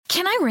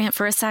Can I rant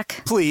for a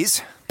sec?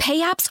 Please. Pay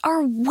apps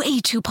are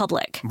way too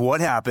public. What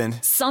happened?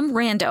 Some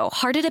rando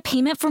hearted a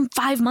payment from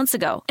 5 months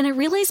ago, and I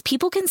realized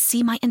people can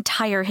see my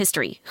entire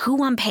history,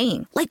 who I'm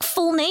paying, like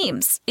full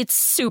names. It's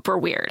super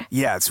weird.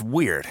 Yeah, it's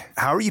weird.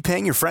 How are you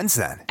paying your friends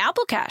then?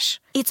 Apple Cash.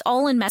 It's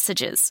all in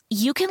messages.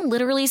 You can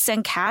literally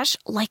send cash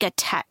like a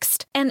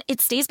text, and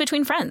it stays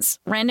between friends.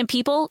 Random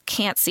people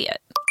can't see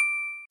it.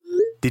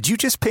 Did you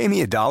just pay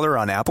me $1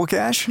 on Apple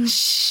Cash?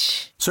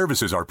 Shh.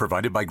 Services are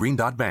provided by Green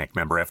Dot Bank.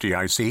 Member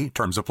FDIC.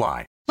 Terms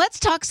apply. Let's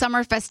talk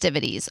summer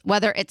festivities,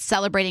 whether it's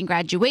celebrating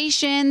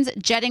graduations,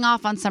 jetting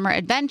off on summer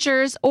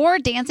adventures, or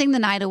dancing the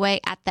night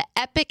away at the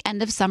epic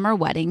end of summer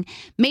wedding.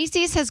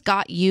 Macy's has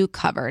got you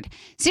covered.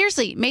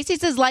 Seriously,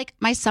 Macy's is like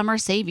my summer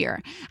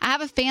savior. I have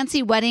a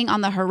fancy wedding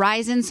on the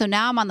horizon, so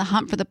now I'm on the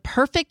hunt for the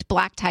perfect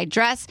black tie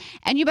dress,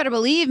 and you better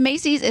believe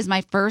Macy's is my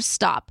first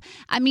stop.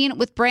 I mean,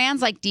 with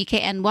brands like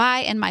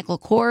DKNY and Michael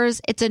Kors,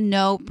 it's a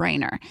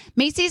no-brainer.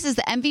 Macy's is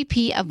the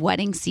MVP of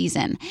wedding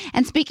season.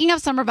 And speaking of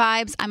summer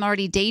vibes, I'm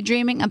already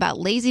daydreaming about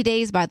lazy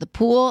days by the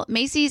pool.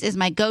 Macy's is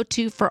my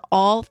go-to for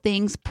all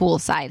things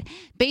poolside.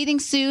 Bathing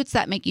suits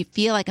that make you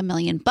feel like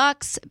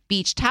 $1,000,000,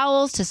 beach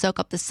towels to soak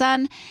up the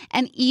sun,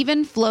 and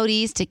even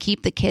floaties to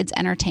keep the kids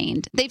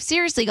entertained. They've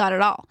seriously got it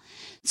all.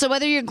 So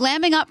whether you're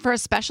glamming up for a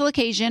special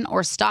occasion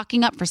or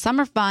stocking up for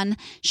summer fun,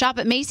 shop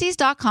at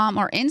Macys.com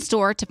or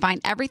in-store to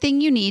find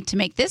everything you need to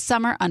make this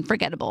summer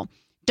unforgettable.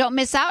 Don't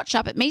miss out.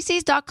 Shop at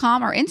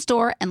Macys.com or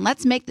in-store, and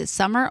let's make this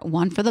summer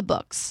one for the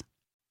books.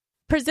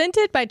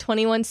 Presented by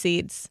 21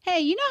 Seeds.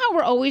 Hey, you know how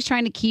we're always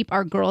trying to keep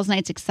our girls'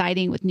 nights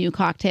exciting with new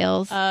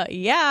cocktails?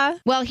 Yeah.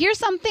 Well, here's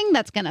something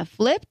that's going to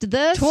flip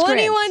the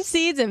 21 script.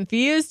 Seeds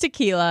infused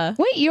tequila.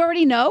 Wait, you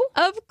already know?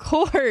 Of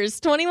course.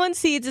 21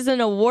 Seeds is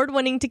an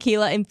award-winning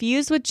tequila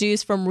infused with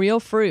juice from real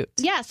fruit.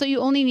 Yeah, so you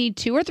only need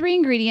 2 or 3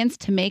 ingredients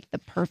to make the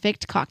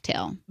perfect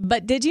cocktail.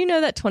 But did you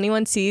know that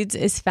 21 Seeds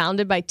is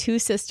founded by 2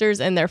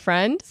 sisters and their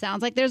friend?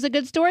 Sounds like there's a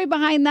good story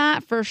behind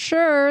that for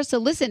sure. So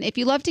listen, if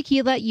you love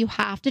tequila, you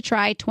have to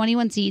try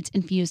 21 Seeds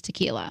infused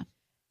tequila.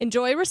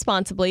 Enjoy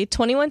responsibly.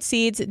 21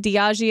 Seeds,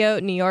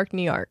 Diageo, New York,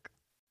 New York.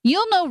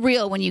 You'll know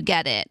real when you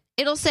get it.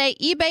 It'll say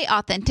eBay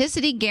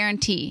Authenticity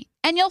Guarantee,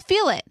 and you'll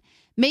feel it.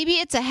 Maybe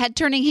it's a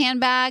head-turning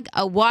handbag,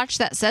 a watch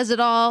that says it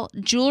all,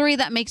 jewelry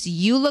that makes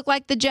you look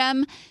like the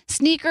gem,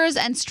 sneakers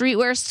and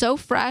streetwear so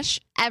fresh,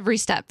 every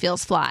step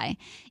feels fly.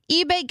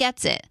 eBay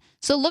gets it.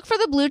 So look for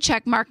the blue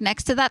check mark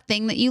next to that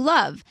thing that you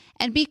love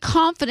and be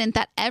confident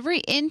that every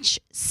inch,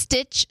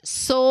 stitch,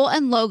 sole,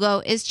 and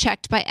logo is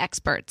checked by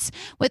experts.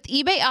 With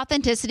eBay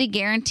Authenticity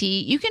Guarantee,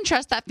 you can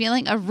trust that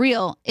feeling of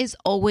real is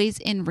always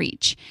in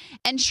reach.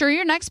 Ensure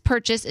your next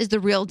purchase is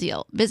the real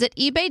deal. Visit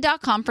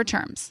ebay.com for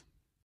terms.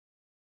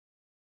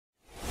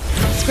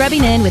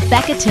 Scrubbing In with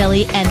Becca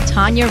Tilley and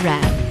Tanya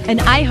Rabb, an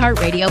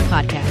iHeartRadio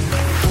podcast.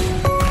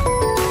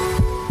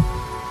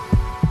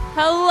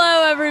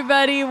 Hello,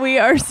 everybody. We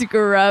are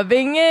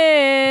scrubbing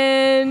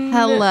in.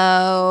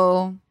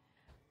 Hello.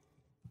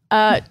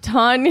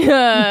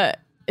 Tanya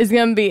is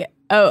going to be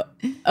out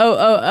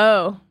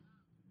of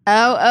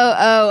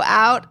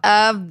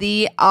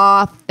the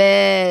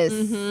office.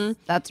 Mm-hmm.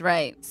 That's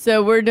right.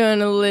 So we're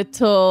doing a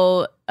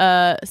little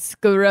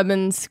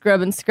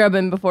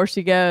scrubbing before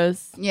she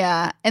goes.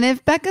 Yeah. And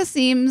if Becca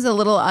seems a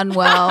little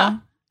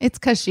unwell, it's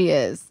because she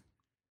is.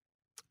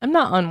 I'm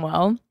not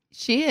unwell.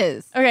 She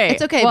is. Okay.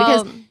 It's okay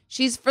because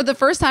she's, for the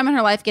first time in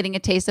her life, getting a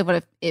taste of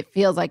what it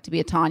feels like to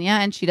be a Tanya,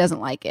 and she doesn't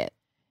like it.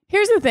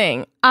 Here's the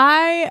thing.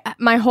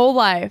 My whole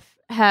life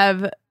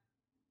have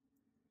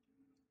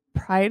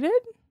prided?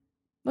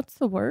 What's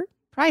the word?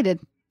 Prided.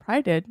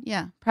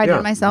 Yeah.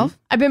 Prided myself.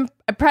 I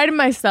prided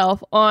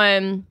myself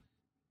on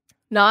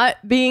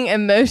not being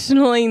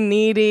emotionally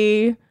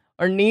needy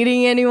or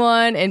needing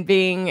anyone and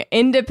being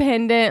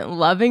independent,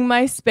 loving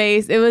my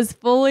space. It was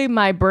fully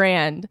my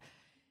brand.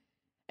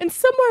 And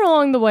somewhere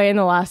along the way in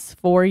the last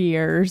 4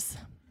 years,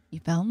 you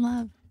fell in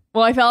love.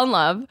 Well, I fell in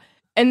love.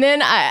 And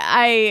then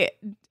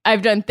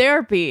I've done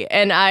therapy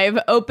and I've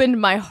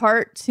opened my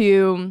heart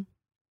to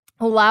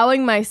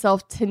allowing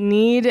myself to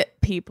need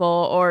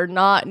people or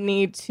not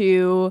need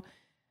to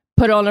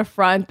put on a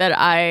front that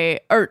I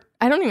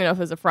don't even know if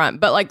it was a front,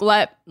 but like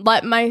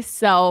let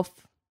myself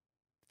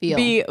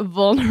be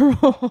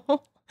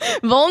vulnerable.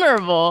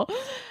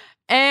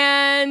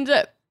 And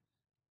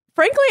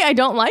frankly, I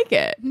don't like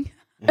it.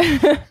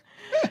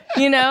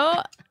 You know,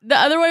 the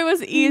other way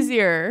was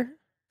easier.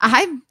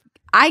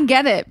 I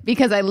get it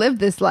because I live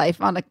this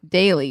life on a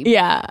daily.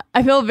 Yeah.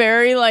 I feel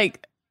very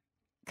like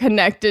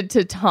connected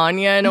to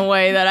Tanya in a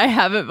way that I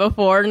haven't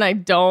before, and I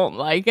don't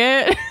like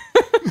it.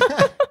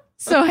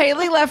 So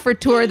Haley left for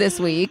tour this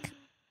week.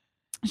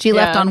 She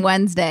left on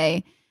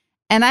Wednesday.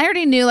 And I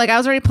already knew, like, I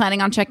was already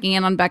planning on checking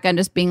in on Becca and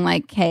just being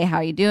like, hey,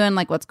 how you doing?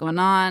 Like, what's going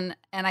on?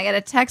 And I get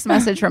a text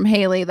message from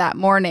Haley that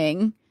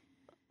morning.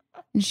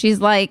 And she's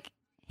like,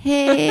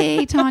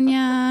 hey,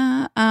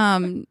 Tanya,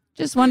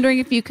 just wondering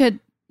if you could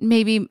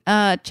maybe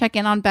check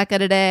in on Becca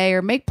today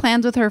or make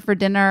plans with her for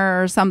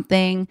dinner or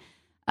something.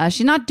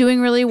 she's not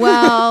doing really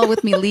well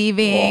with me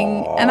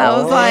leaving. And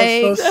I was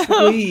like,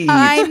 so sweet.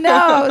 I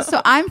know.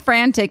 So I'm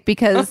frantic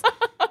because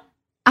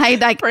I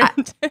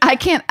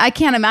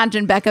can't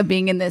imagine Becca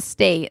being in this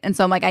state. And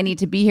so I'm like, I need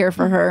to be here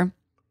for her.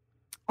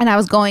 And I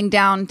was going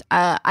down,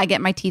 I get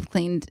my teeth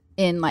cleaned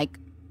in like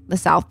the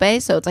South Bay.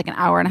 So it's like an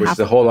hour and a half.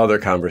 Which is a whole other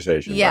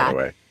conversation, by the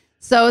way.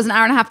 So it was an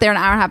hour and a half there, an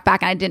hour and a half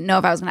back. And I didn't know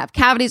if I was going to have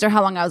cavities or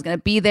how long I was going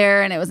to be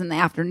there. And it was in the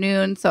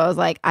afternoon. So I was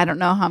like, I don't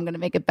know how I'm going to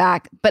make it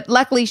back. But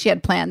luckily she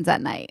had plans that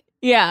night.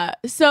 Yeah.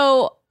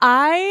 So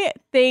I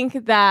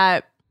think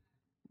that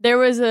there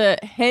was a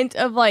hint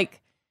of like,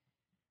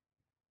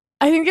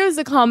 I think it was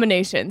a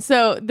combination.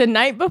 So the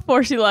night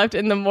before she left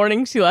and the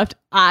morning she left,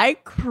 I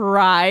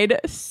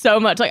cried so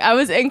much. Like I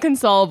was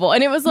inconsolable.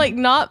 And it was like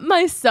not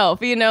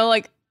myself, you know,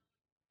 like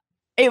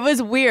it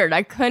was weird.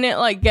 I couldn't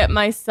like get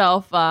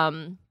myself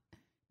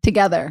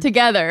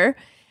together.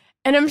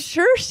 And I'm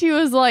sure she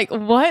was like,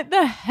 what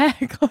the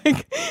heck?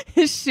 Like,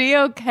 is she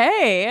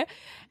okay?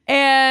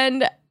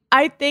 And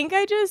I think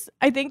it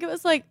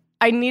was like,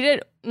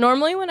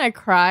 normally when I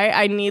cry,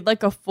 I need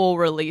like a full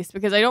release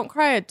because I don't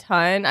cry a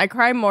ton. I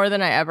cry more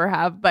than I ever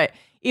have. But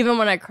even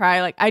when I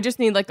cry, like I just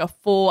need like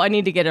I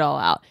need to get it all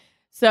out.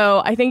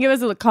 So I think it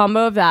was a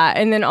combo of that.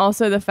 And then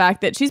also the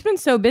fact that she's been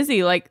so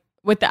busy, like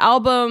with the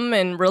album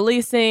and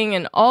releasing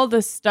and all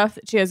the stuff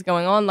that she has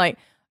going on, like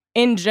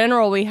in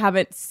general, we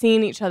haven't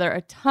seen each other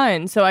a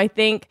ton. So I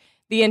think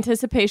the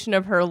anticipation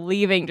of her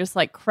leaving just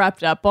like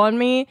crept up on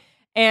me.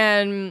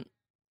 And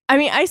I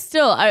mean,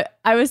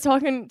 I was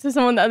talking to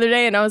someone the other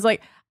day and I was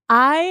like,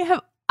 I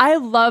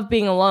love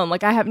being alone.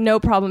 Like I have no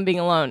problem being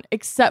alone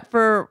except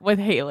for with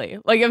Haley.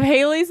 Like if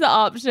Haley's the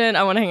option,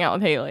 I want to hang out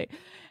with Haley.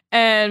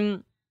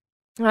 And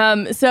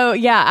so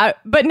yeah,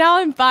 but now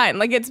I'm fine.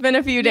 Like it's been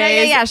a few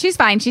days. Yeah, she's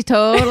fine. She's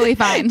totally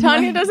fine.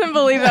 Tanya doesn't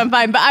believe I'm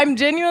fine, but I'm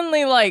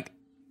genuinely like,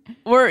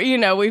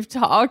 we've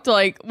talked,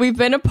 like we've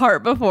been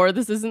apart before.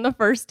 This isn't the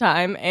first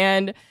time.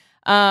 And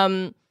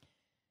so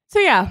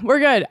yeah, we're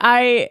good.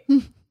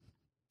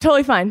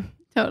 Totally fine.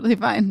 Totally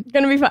fine.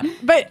 Gonna be fine.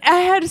 But I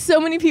had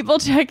so many people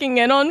checking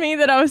in on me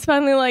that I was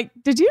finally like,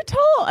 did you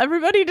tell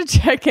everybody to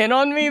check in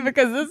on me?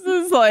 Because this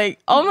is like,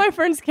 all my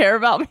friends care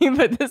about me,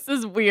 but this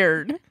is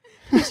weird.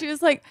 And she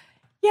was like,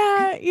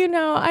 yeah,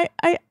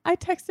 I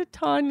texted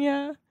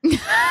Tanya.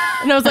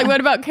 And I was like, what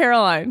about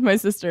Caroline, my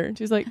sister? And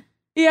she's like,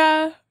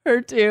 yeah,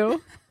 her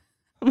too.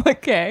 I'm like,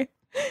 okay.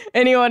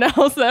 Anyone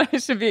else that I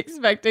should be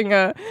expecting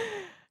a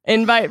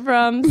invite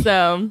from?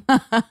 So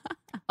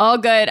all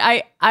good.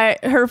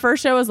 Her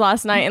first show was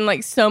last night, and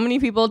like so many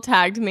people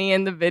tagged me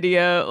in the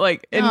video,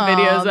 like in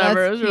videos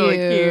ever. It was really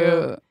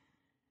cute.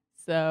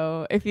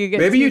 So if you get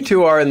maybe you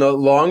two are in the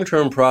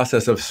long-term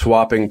process of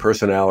swapping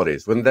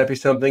personalities. Wouldn't that be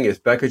something? Is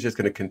Becca just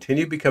going to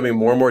continue becoming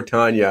more and more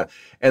Tanya,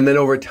 and then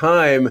over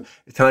time,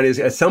 Tanya's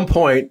at some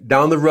point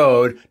down the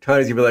road,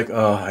 Tanya's gonna be like,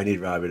 "Oh, I need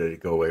Robbie to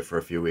go away for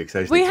a few weeks."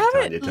 We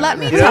haven't. Let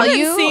me tell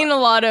you, seen a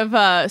lot of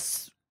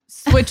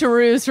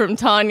switcheroos from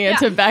Tanya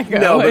to Becca.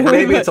 No, but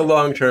maybe it's a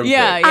long-term thing.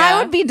 Yeah.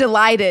 I would be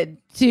delighted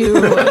to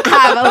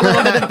have a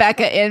little bit of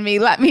Becca in me,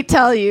 let me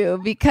tell you,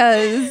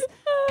 because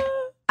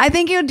I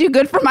think it would do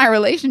good for my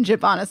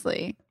relationship,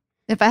 honestly,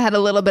 if I had a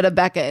little bit of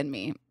Becca in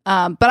me.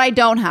 But I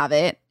don't have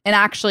it. And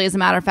actually, as a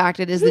matter of fact,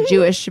 it is the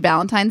Jewish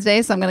Valentine's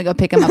Day, so I'm going to go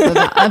pick him up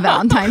a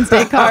Valentine's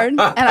Day card.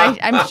 And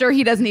I'm sure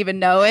he doesn't even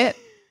know it.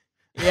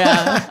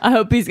 Yeah, I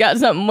hope he's got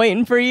something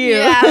waiting for you.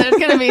 Yeah,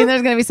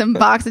 there's gonna be some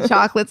box of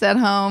chocolates at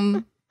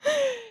home.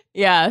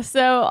 Yeah,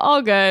 so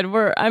all good.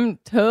 I'm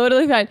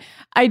totally fine.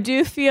 I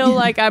do feel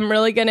like I'm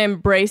really gonna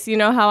embrace,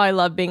 how I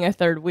love being a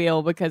third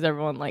wheel because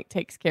everyone like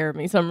takes care of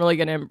me. So I'm really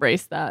gonna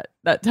embrace that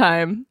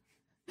time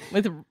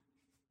with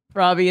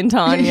Robbie and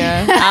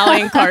Tanya,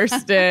 Allie and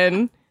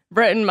Karsten,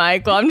 Britt and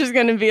Michael. I'm just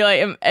gonna be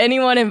like, if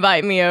anyone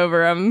invite me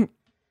over,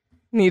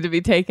 need to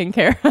be taken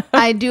care of.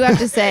 I do have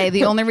to say,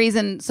 the only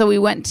reason, so we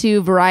went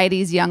to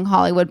Variety's Young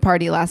Hollywood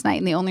party last night,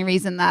 and the only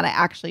reason that I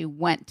actually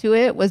went to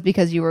it was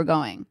because you were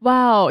going.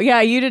 Wow.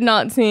 Yeah, you did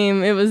not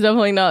seem, it was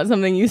definitely not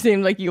something you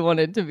seemed like you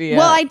wanted to be at.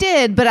 Well, I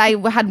did, but I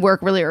had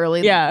work really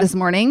early this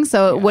morning,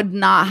 so it would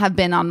not have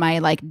been on my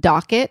like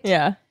docket.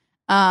 Yeah.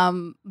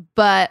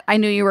 But I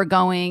knew you were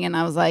going, and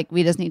I was like,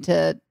 we just need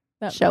to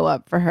show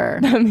up for her.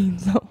 That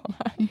means a lot.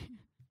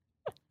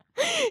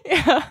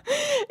 Yeah,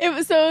 it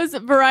was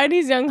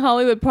Variety's Young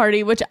Hollywood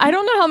party, which I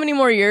don't know how many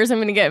more years I'm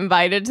going to get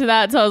invited to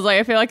that. So I was like,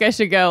 I feel like I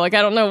should go. Like,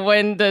 I don't know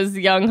when does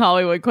Young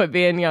Hollywood quit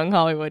being Young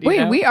Hollywood.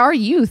 Wait, we are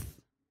youth.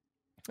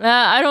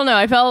 I don't know.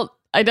 I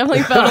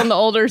definitely felt on the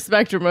older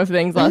spectrum of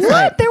things last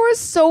night. There were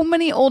so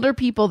many older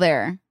people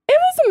there. It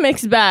was a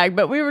mixed bag,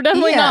 but we were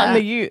definitely not in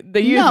the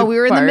youth. No, we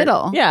were in the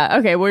middle. Yeah,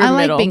 okay, we're in the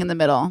middle. I like being in the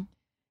middle.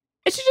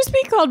 It should just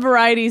be called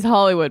Variety's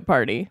Hollywood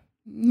Party.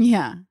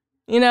 Yeah,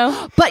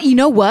 But you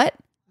know what?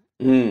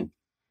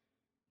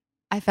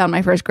 I found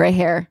my first gray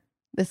hair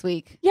this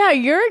week. Yeah,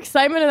 your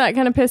excitement of that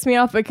kind of pissed me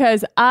off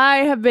because I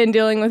have been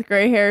dealing with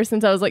gray hair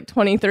since I was like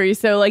 23.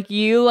 So like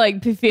you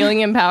like feeling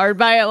empowered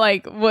by it,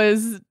 like it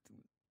was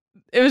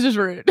just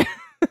rude.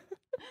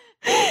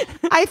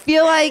 I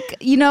feel like,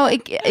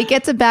 it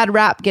gets a bad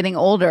rap getting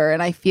older.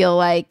 And I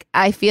feel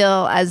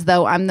as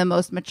though I'm the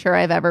most mature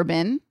I've ever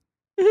been.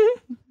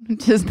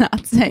 Which is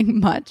not saying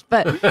much,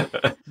 but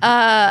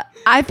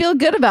I feel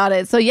good about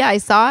it. So yeah, I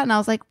saw it and I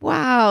was like,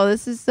 wow,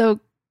 this is so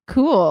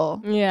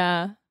cool.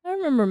 Yeah. I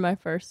remember my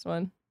first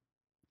one.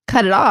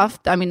 Cut it off.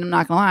 I mean, I'm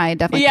not gonna lie, I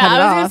definitely cut it I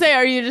was off. gonna say,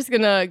 are you just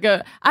gonna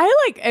go?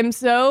 I am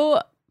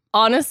so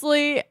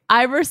honestly,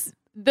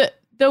 the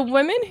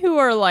women who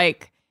are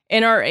like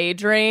in our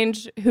age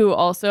range who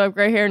also have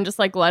gray hair and just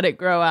like let it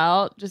grow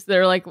out. Just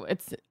they're like,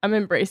 I'm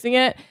embracing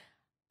it.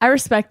 I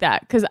respect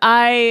that because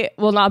I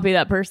will not be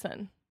that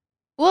person.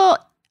 Well,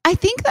 I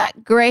think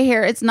that gray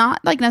hair, it's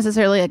not like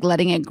necessarily like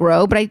letting it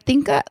grow, but I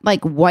think that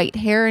like white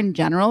hair in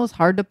general is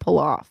hard to pull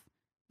off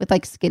with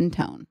like skin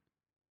tone.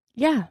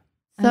 Yeah.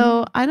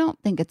 So I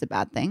don't think it's a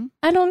bad thing.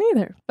 I don't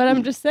either. But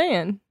I'm just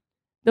saying,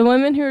 the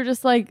women who are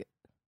just like,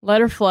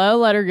 let her flow,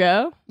 let her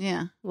go.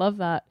 Yeah. Love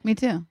that. Me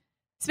too.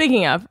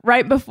 Speaking of,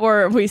 right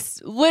before we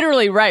started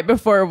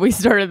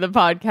the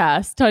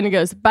podcast, Tony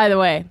goes, by the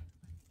way,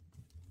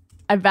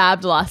 I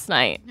vabbed last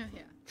night. Oh, yeah.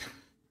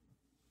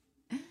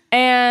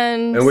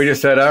 And we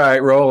just said, all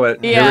right, roll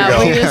it. Yeah, Here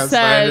we we go. just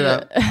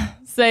said,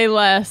 say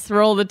less,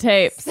 roll the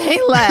tape. Say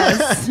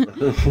less.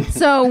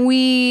 So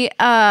we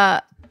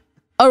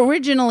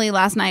originally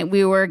last night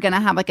we were going to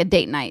have like a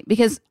date night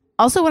because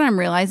also what I'm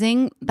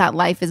realizing that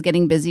life is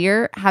getting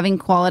busier. Having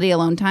quality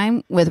alone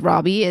time with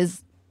Robbie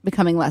is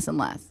becoming less and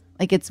less.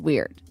 Like it's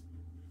weird.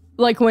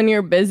 Like when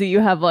you're busy, you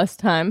have less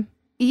time.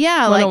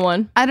 Yeah.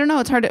 One-on-one. I don't know.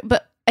 It's hard to,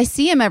 but I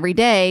see him every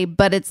day,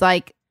 but it's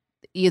like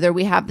either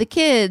we have the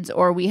kids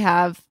or we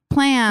have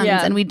plans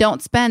and we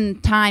don't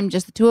spend time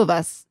just the two of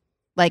us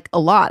like a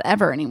lot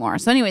ever anymore.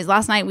 So anyways,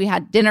 last night we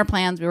had dinner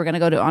plans. We were going to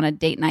go on a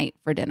date night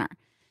for dinner,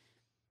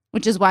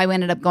 which is why we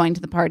ended up going to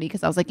the party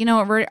because I was like,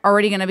 we're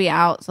already going to be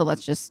out. So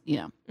let's just,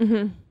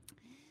 Mm-hmm.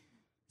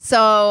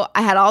 So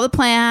I had all the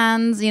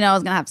plans, I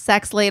was going to have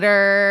sex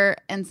later.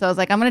 And so I was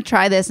like, I'm going to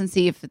try this and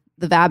see if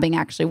the vabbing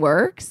actually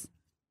works.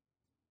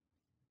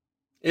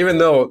 Even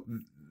though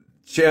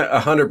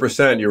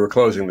 100% you were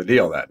closing the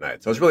deal that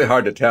night. So it's really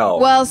hard to tell.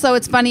 Well, so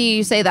it's funny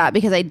you say that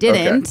because I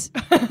didn't.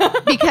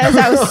 Because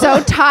I was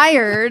so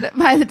tired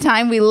by the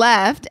time we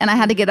left and I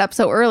had to get up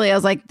so early. I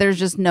was like, there's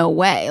just no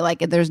way. Like,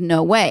 there's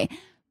no way.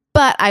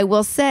 But I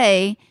will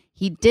say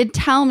he did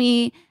tell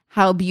me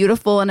how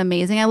beautiful and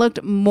amazing I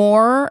looked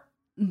more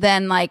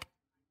than like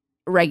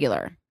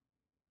regular.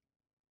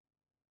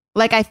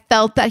 Like I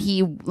felt that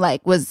he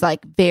like was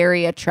like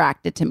very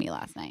attracted to me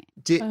last night.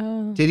 Did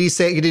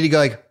he go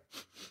like,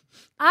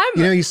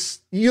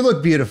 you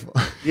look beautiful?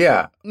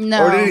 Yeah.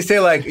 No. Or did he say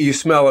like, you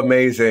smell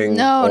amazing?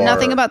 No, or...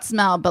 nothing about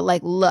smell, but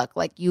like look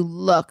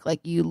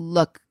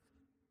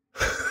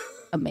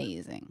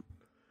amazing.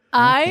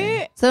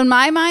 So in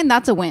my mind,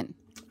 that's a win.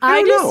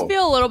 I just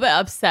feel a little bit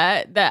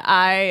upset that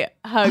I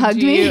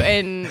hugged you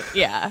and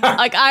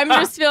like I'm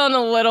just feeling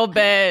a little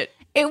bit.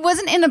 It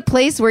wasn't in a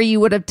place where you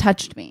would have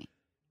touched me.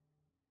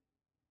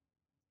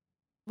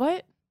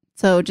 What?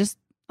 So just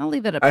I'll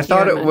leave it up. I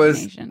thought it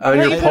was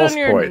on your pulse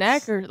points.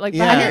 Neck or like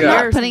I'm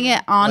not putting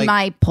it on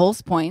my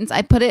pulse points.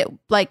 I put it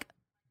like.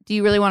 Do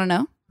you really want to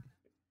know?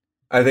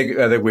 I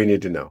think we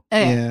need to know.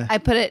 Okay. Yeah. I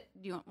put it.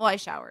 I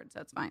showered,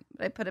 so it's fine.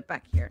 But I put it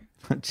back here.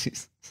 Oh,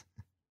 jeez.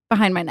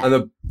 Behind my neck. On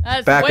the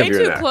That's back way of your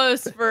too neck.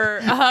 close for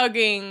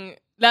hugging.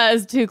 That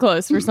is too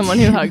close for someone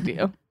who hugged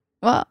you.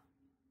 Well,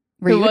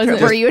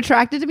 were you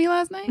attracted to me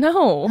last night?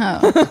 No.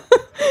 Oh.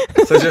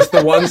 So just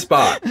the one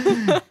spot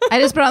I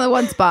just put it on the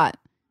one spot.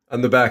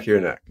 on the back of your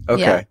neck.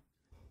 Okay. Yeah.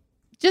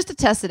 Just to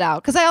test it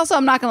out. Because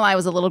I'm not going to lie, I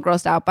was a little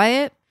grossed out by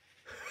it.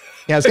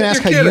 Yeah, I was going to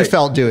ask how You're you kidding.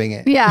 felt doing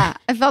it. Yeah,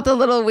 I felt a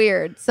little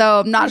weird.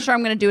 So I'm not sure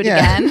I'm going to do it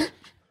Yeah. again.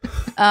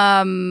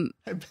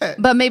 I bet.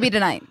 But maybe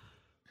tonight.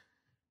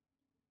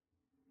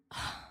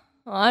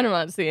 Well, I'm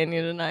not seeing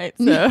you tonight,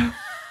 so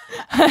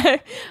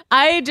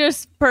I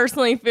just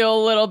personally feel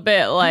a little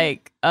bit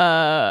like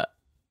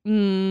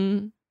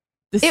deceived.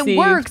 It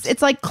works.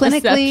 It's like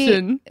clinically.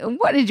 Deception.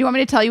 What did you want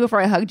me to tell you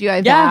before I hugged you? I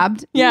Yeah,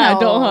 vabbed. yeah. No.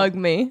 Don't hug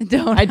me.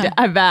 Don't. I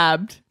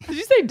vabbed. Did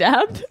you say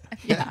dabbed?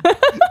 Yeah.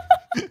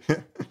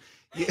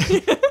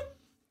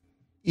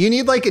 You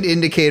need like an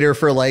indicator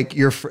for like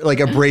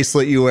like a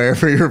bracelet you wear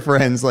for your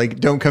friends.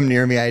 Like, don't come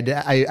near me. I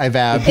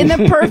vab. In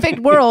the perfect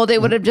world,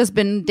 it would have just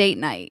been date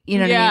night. You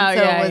know what I mean?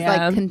 So Yeah, it was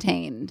yeah. like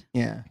contained.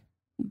 Yeah.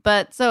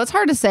 But so it's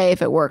hard to say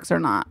if it works or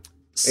not.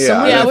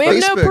 Someone Yeah, on we have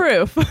no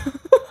Facebook- proof.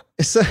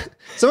 So,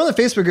 someone on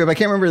the Facebook group, I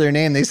can't remember their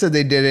name. They said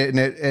they did it and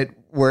it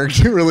worked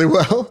really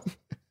well.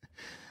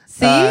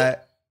 See?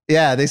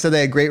 Yeah, they said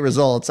they had great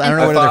results. I don't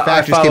know I what other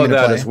factors came followed into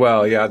that play. as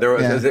well. Yeah,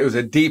 it was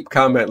a deep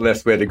comment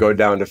list we had to go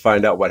down to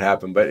find out what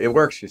happened, but it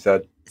works. She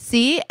said.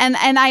 See? And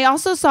I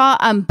also saw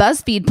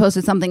BuzzFeed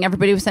posted something.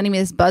 Everybody was sending me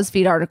this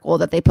BuzzFeed article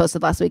that they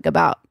posted last week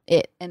about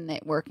it and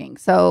it working.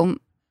 So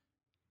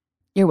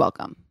you're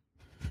welcome.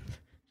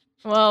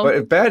 Well,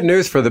 But bad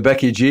news for the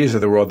Becky G's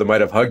of the world that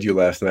might have hugged you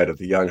last night at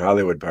the Young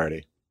Hollywood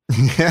party.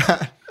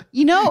 Yeah.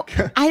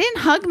 I didn't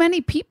hug many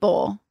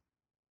people.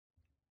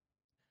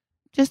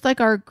 Just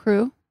like our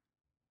crew.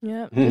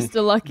 Yeah, just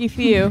a lucky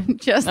few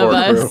Just of Poor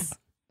us.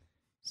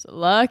 Just a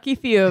lucky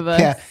few of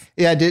us.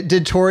 Yeah.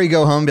 Did Tori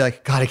go home and be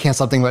like, God, I can't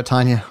stop thinking about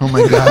Tanya. Oh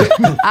my God.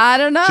 I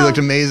don't know. She looked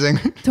amazing.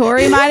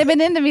 Tori might have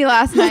been into me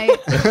last night.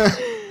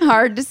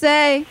 Hard to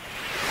say.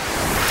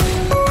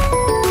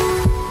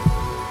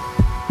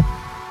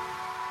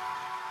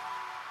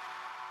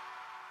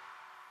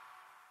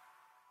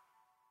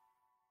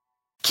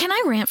 Can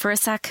I rant for a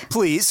sec?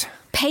 Please.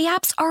 Pay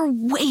apps are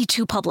way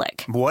too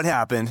public. What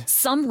happened?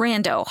 Some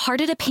rando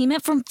hearted a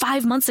payment from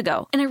 5 months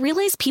ago, and I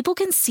realized people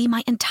can see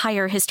my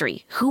entire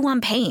history, who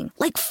I'm paying,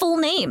 like full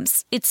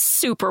names. It's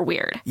super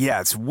weird. Yeah,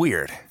 it's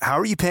weird. How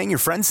are you paying your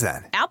friends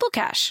then? Apple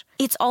Cash.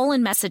 It's all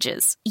in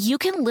messages. You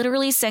can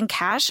literally send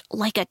cash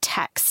like a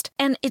text,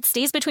 and it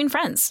stays between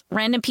friends.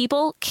 Random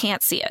people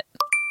can't see it.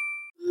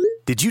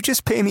 Did you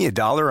just pay me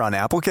 $1 on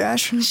Apple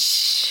Cash?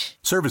 Shh.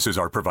 Services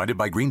are provided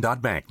by Green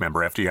Dot Bank.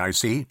 Member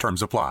FDIC.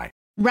 Terms apply.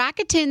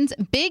 Rakuten's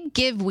Big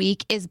Give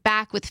Week is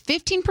back with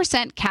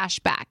 15% cash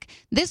back.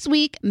 This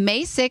week,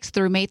 May 6th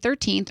through May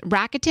 13th,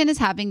 Rakuten is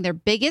having their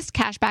biggest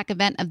cashback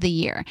event of the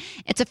year.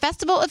 It's a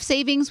festival of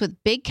savings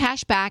with big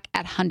cash back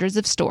at hundreds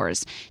of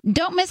stores.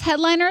 Don't miss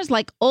headliners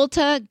like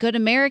Ulta, Good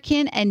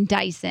American, and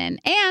Dyson,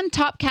 and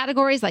top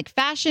categories like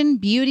fashion,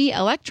 beauty,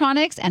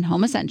 electronics, and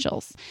home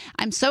essentials.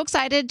 I'm so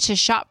excited to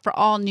shop for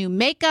all new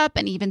makeup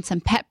and even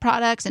some pet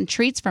products and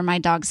treats for my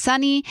dog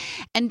Sunny.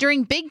 And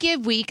during Big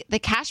Give Week, the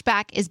cash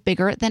back is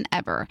bigger than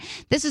ever.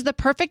 This is the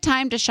perfect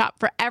time to shop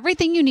for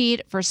everything you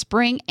need for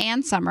spring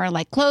and summer,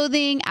 like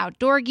clothing,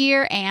 outdoor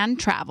gear, and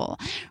travel.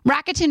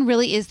 Rakuten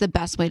really is the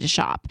best way to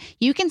shop.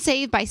 You can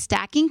save by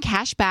stacking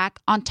cash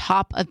back on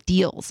top of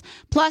deals.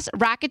 Plus,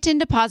 Rakuten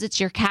deposits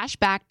your cash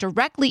back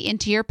directly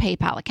into your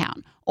PayPal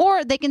account,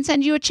 or they can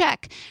send you a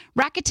check.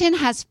 Rakuten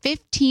has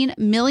 15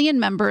 million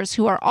members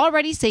who are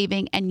already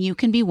saving, and you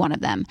can be one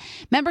of them.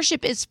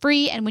 Membership is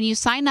free, and when you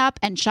sign up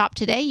and shop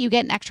today, you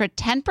get an extra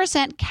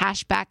 10%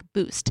 cash back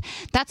boost.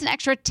 That's an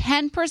extra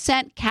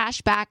 10%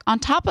 cash back on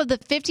top of the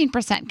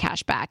 15%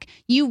 cash back.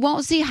 You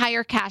won't see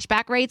higher cash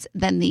back rates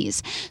than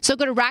these. So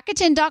go to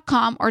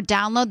Rakuten.com or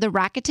download the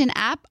Rakuten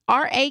app,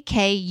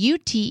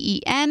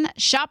 Rakuten.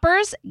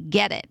 Shoppers,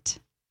 get it.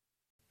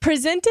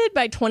 Presented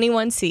by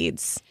 21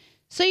 Seeds.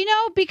 So,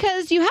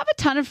 because you have a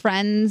ton of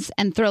friends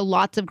and throw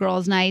lots of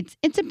girls' nights,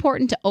 it's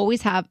important to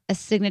always have a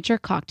signature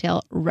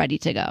cocktail ready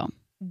to go.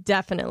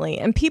 Definitely.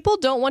 And people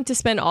don't want to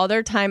spend all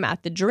their time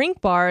at the drink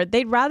bar.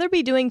 They'd rather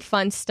be doing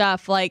fun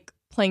stuff like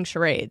playing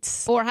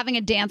charades. Or having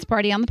a dance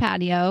party on the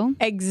patio.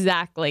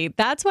 Exactly.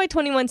 That's why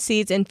 21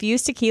 Seeds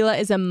infused tequila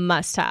is a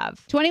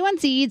must-have. 21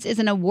 Seeds is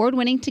an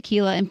award-winning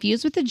tequila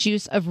infused with the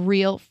juice of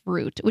real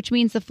fruit, which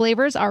means the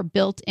flavors are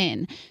built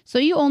in. So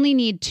you only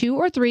need 2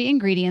 or 3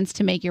 ingredients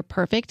to make your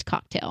perfect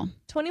cocktail.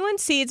 21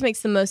 Seeds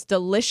makes the most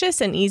delicious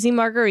and easy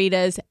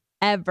margaritas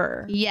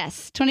ever.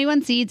 Yes,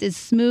 21 Seeds is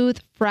smooth,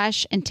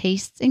 fresh, and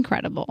tastes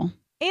incredible.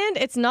 And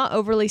it's not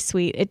overly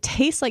sweet. It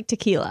tastes like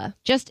tequila.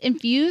 Just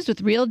infused with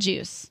real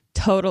juice.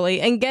 Totally.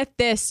 And get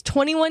this,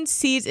 21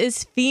 Seeds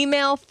is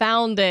female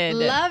founded.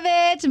 Love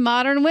it.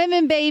 Modern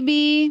women,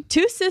 baby.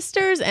 2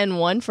 sisters and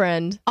 1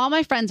 friend. All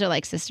my friends are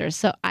like sisters,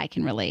 so I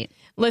can relate.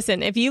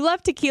 Listen, if you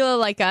love tequila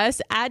like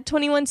us, add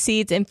 21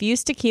 Seeds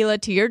infused tequila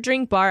to your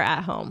drink bar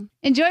at home.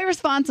 Enjoy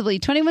responsibly.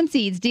 21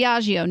 Seeds,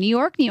 Diageo, New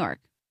York, New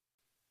York.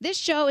 This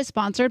show is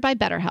sponsored by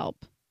BetterHelp.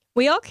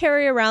 We all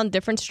carry around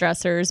different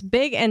stressors,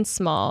 big and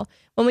small.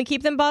 When we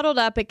keep them bottled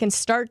up, it can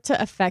start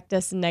to affect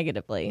us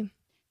negatively.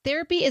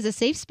 Therapy is a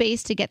safe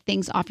space to get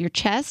things off your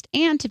chest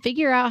and to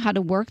figure out how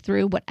to work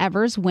through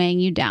whatever's weighing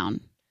you down.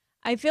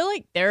 I feel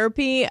like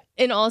therapy,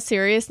 in all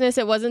seriousness,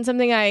 it wasn't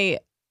something I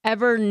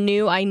ever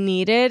knew I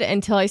needed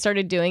until I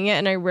started doing it,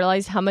 and I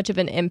realized how much of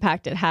an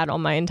impact it had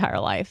on my entire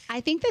life. I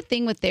think the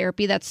thing with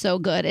therapy that's so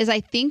good is I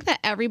think that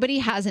everybody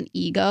has an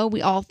ego.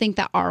 We all think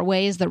that our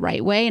way is the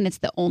right way and it's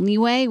the only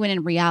way, when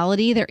in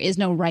reality, there is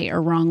no right or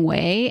wrong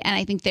way. And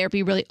I think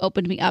therapy really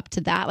opened me up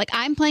to that. Like,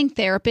 I'm playing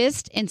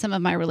therapist in some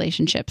of my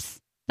relationships.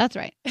 That's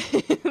right.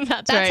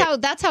 That's right.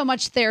 That's how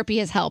much therapy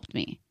has helped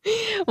me.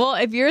 Well,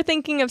 if you're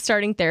thinking of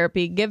starting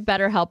therapy, give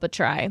BetterHelp a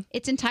try.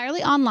 It's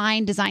entirely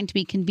online, designed to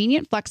be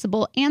convenient,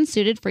 flexible, and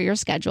suited for your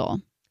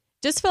schedule.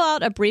 Just fill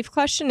out a brief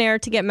questionnaire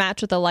to get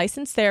matched with a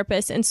licensed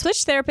therapist and switch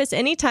therapists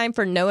anytime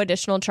for no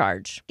additional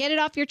charge. Get it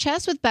off your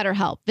chest with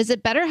BetterHelp.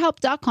 Visit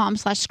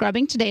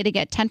BetterHelp.com/scrubbing today to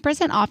get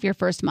 10% off your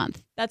first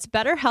month. That's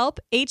BetterHelp,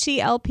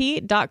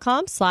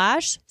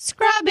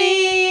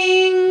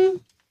 HELP.com/scrubbing.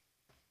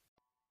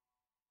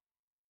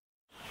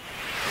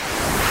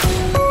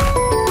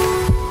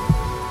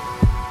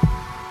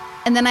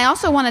 And then I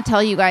also want to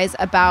tell you guys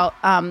about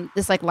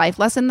this life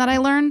lesson that I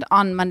learned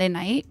on Monday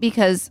night,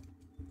 because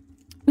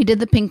we did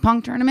the ping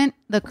pong tournament,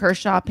 the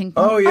Kershaw ping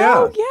pong. Oh, yeah.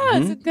 Oh, yeah.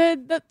 It's a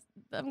good.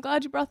 I'm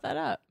glad you brought that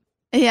up.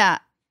 Yeah.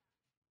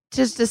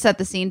 Just to set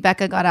the scene,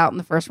 Becca got out in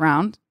the first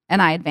round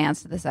and I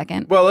advanced to the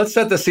second. Well, let's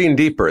set the scene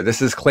deeper.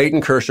 This is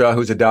Clayton Kershaw,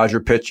 who's a Dodger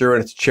pitcher,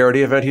 and it's a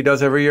charity event he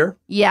does every year.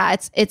 Yeah,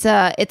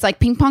 it's like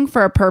ping pong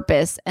for a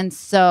purpose. And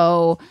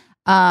so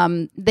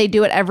They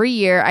do it every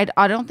year.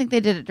 I don't think they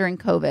did it during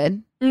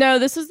COVID. No,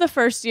 this is the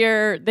first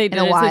year they did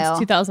it since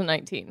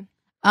 2019.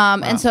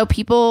 And so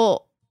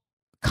people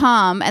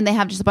come and they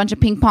have just a bunch of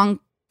ping pong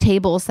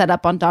tables set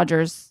up on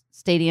Dodgers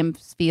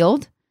Stadium's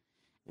field.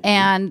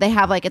 And they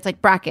have it's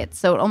like brackets.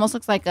 So it almost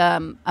looks like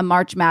a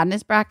March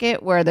Madness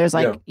bracket where there's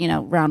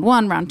round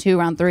 1, round 2,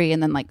 round 3,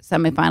 and then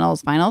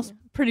semifinals, finals.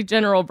 Pretty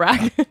general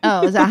bracket.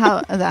 Oh, is that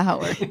how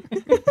it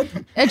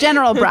works? A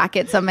general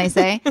bracket, some may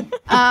say.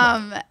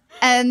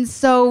 And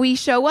so we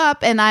show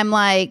up and I'm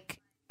like,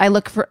 I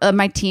look for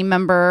my team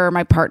member,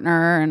 my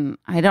partner, and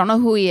I don't know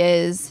who he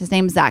is. His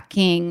name's Zach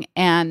King.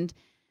 And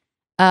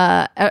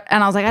I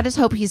was like, I just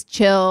hope he's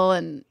chill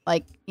and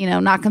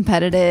not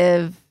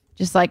competitive.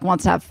 Just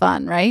wants to have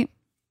fun, right?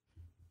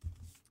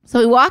 So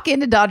we walk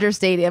into Dodger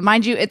Stadium.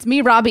 Mind you, it's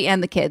me, Robbie,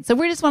 and the kids. So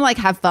we just want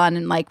to have fun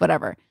and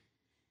whatever.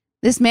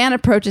 This man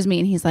approaches me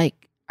and he's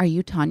like, "Are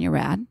you Tanya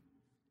Rad?"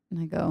 And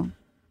I go,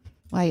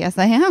 "Why, yes,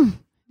 I am."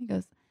 He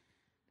goes,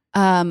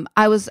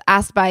 I was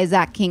asked by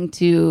Zach King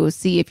to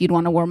see if you'd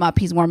want to warm up.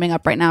 He's warming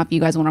up right now if you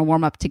guys want to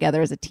warm up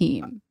together as a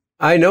team.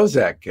 I know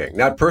Zach King,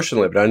 not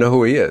personally, but I know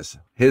who he is.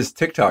 His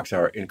TikToks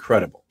are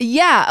incredible.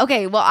 Yeah.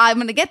 Okay. Well, I'm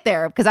going to get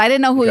there because I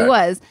didn't know who he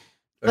was.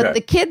 But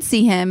the kids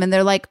see him and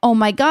they're like, "Oh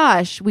my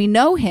gosh, we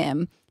know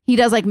him. He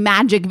does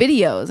magic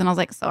videos." And I was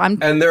like,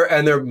 and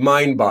they're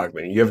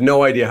mind-boggling. You have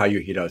no idea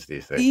he does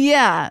these things.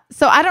 Yeah.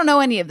 So I don't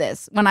know any of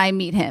this when I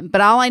meet him,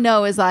 but all I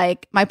know is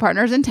my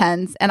partner's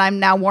intense and I'm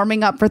now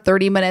warming up for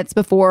 30 minutes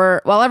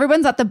before, while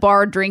everyone's at the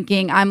bar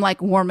drinking, I'm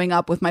warming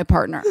up with my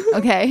partner.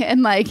 Okay.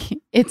 And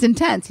it's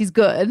intense. He's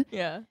good.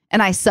 Yeah.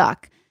 And I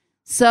suck.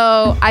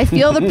 So I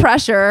feel the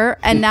pressure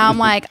and now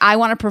I'm I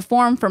want to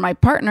perform for my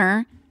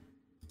partner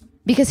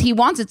because he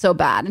wants it so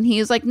bad. And he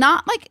was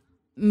not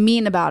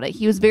mean about it.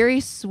 He was very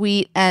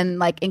sweet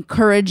and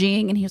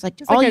encouraging. And he was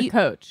just a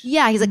coach.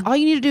 Yeah. He's all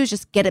you need to do is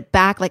just get it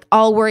back.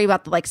 I'll worry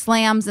about the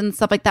slams and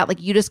stuff like that.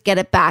 You just get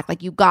it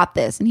back. You got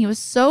this. And he was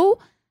so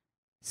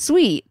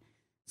sweet.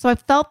 So I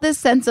felt this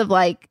sense of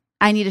I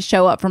need to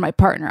show up for my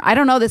partner. I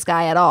don't know this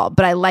guy at all,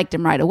 but I liked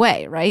him right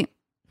away. Right.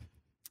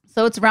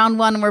 So it's round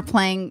 1. And we're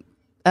playing,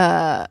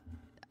 I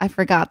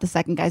forgot the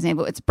second guy's name,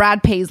 but it's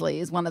Brad Paisley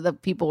is one of the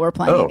people we're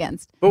playing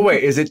against. But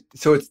wait, it's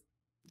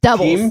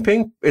doubles.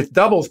 It's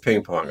doubles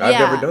ping pong. I've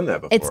never done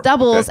that before. It's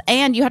doubles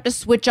and you have to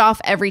switch off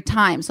every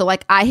time. So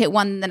I hit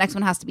one, the next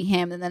one has to be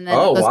him and then it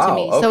goes to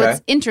me. So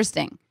it's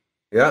interesting.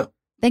 Yeah.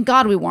 Thank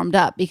God we warmed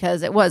up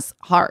because it was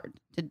hard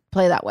to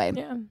play that way.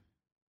 Yeah.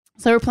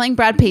 So we're playing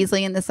Brad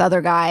Paisley and this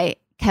other guy,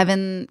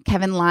 Kevin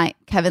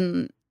Federline.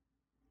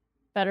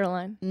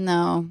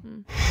 No.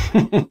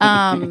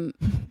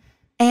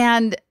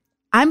 And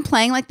I'm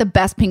playing the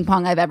best ping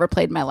pong I've ever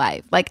played in my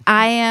life.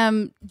 I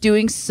am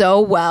doing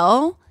so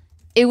well.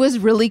 It was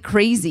really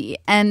crazy.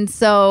 And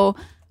so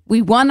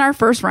we won our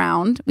first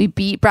round. We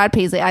beat Brad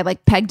Paisley. I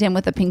pegged him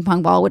with a ping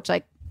pong ball, which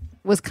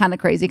was kind of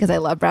crazy because I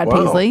love Brad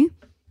Paisley.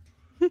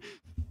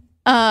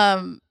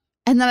 And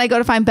then I go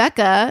to find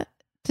Becca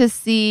to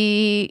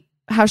see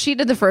how she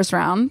did the first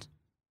round.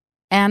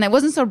 And it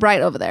wasn't so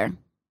bright over there.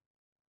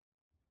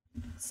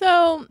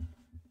 So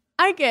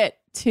I get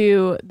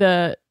to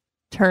the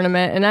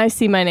tournament and I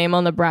see my name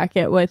on the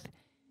bracket with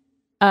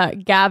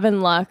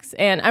Gavin Lux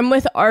and I'm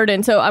with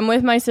Arden. So I'm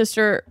with my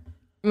sister.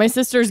 My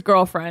sister's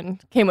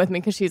girlfriend came with me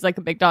because she's a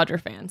big Dodger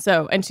fan.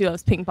 So, and she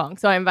loves ping pong.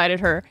 So I invited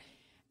her.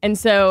 And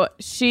so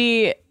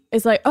she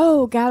is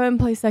 "Oh, Gavin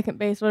plays second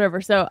base, whatever."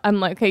 So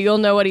I'm okay, you'll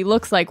know what he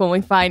looks like when we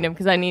find him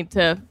because I need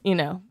to,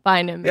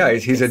 find him. Yeah,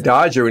 he's a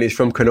Dodger and he's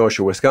from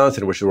Kenosha,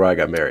 Wisconsin, which is where I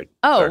got married.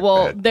 Oh,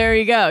 well, there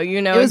you go.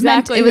 You know, it was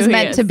exactly it was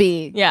meant to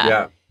be.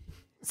 Yeah.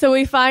 So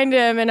we find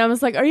him and I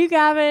was like, "Are you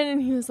Gavin?"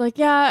 And he was like,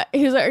 "Yeah."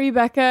 He was like, "Are you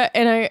Becca?"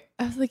 And I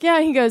was like, "Yeah."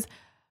 And he goes,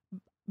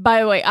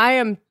 "By the way, I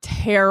am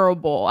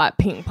terrible at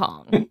ping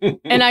pong."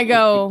 And I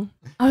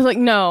was like,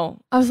 "No."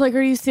 I was like,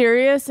 "Are you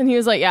serious?" And he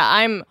was like, "Yeah,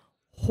 I'm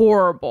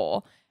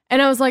horrible."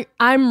 And I was like,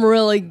 "I'm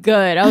really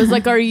good." I was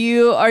like, are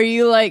you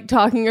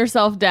talking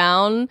yourself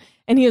down?"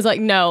 And he was like,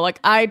 "No,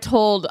 I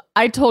told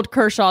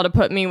Kershaw to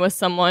put me with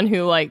someone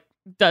who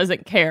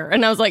doesn't care."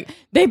 And I was like,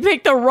 "They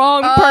picked the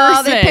wrong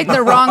person. They picked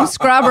the wrong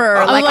scrubber."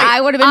 I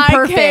would have been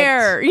perfect. I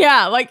care.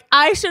 Yeah,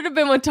 I should have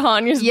been with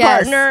Tanya's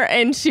partner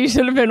and she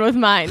should have been with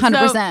mine.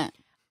 100%.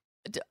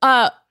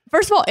 So,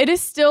 first of all, it is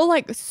still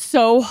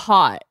so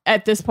hot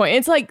at this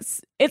point.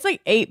 It's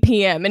 8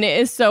 p.m. and it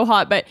is so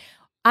hot, but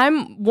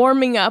I'm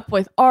warming up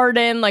with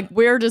Arden.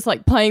 We're just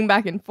playing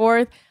back and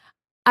forth.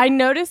 I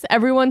notice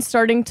everyone's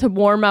starting to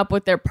warm up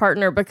with their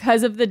partner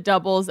because of the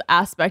doubles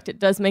aspect. It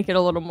does make it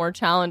a little more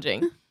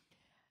challenging.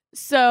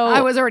 So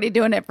I was already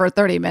doing it for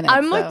 30 minutes.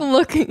 I'm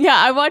looking. Yeah,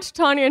 I watched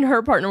Tanya and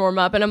her partner warm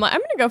up and I'm like, I'm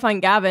going to go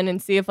find Gavin and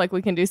see if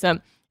we can do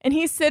some. And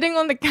he's sitting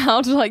on the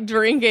couch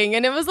drinking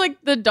and it was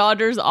the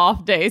Dodgers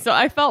off day. So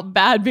I felt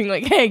bad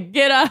being "Hey,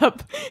 get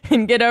up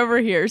and get over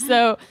here."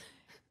 So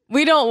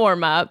we don't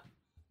warm up.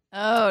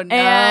 Oh, no.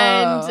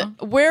 And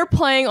we're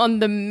playing on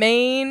the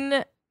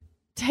main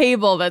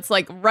table that's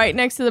like right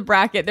next to the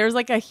bracket. There's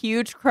like a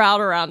huge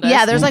crowd around us.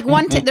 Yeah, there's like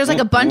there's like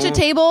a bunch of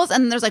tables,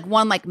 and there's like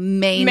one like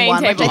main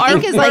one, table. which I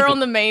think is we're like on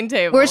the main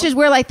table. which is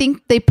where I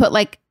think they put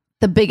like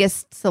the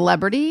biggest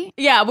celebrity.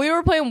 Yeah, we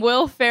were playing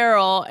Will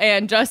Ferrell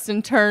and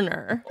Justin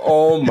Turner.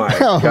 Oh my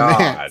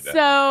God.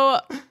 So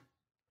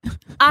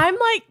I'm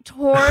like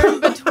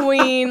torn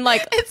between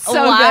like It's so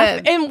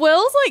good. and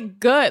Will's like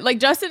good. Like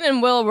Justin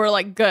and Will were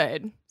like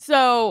good.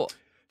 So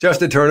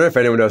Justin Turner, if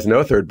anyone doesn't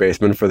know, third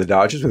baseman for the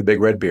Dodgers with a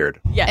big red beard.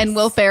 yes. And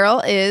Will Ferrell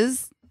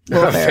is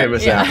A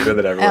famous actor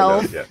that everyone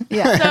Elf. knows. Yeah.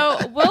 Yeah.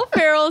 So Will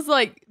Ferrell's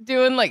like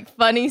doing like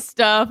funny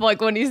stuff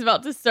like when he's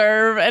about to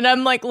serve, and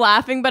I'm like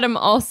laughing, but I'm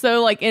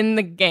also like in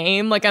the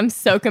game. Like I'm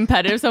so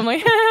competitive. So I'm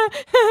like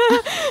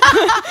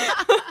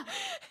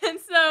and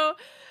so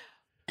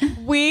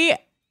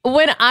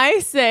when I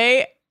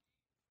say,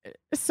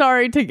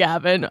 sorry to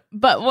Gavin,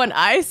 but when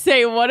I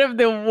say one of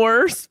the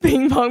worst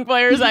ping pong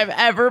players I've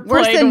ever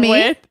Worse played than me?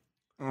 with,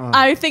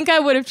 I think I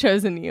would have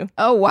chosen you.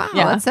 Oh wow,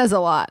 Yeah. that says a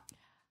lot.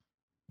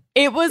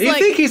 It was You like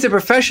think he's a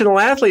professional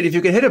athlete if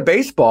you can hit a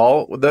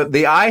baseball?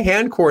 The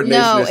eye-hand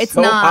coordination No, is it's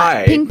so not.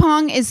 high. Ping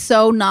pong is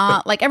so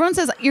not like everyone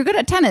says you're good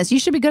at tennis. You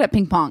should be good at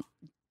ping pong.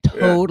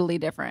 Totally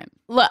different.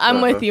 Look,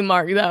 I'm with you,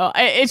 Mark, though.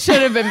 It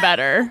should have been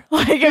better.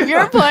 Like, if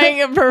you're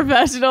playing a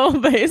professional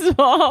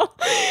baseball,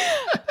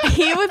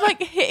 he would,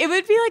 like, it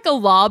would be like a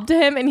lob to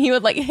him, and he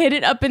would, like, hit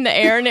it up in the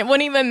air, and it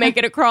wouldn't even make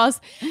it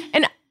across.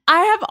 And I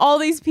have all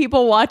these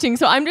people watching,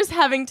 so I'm just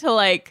having to,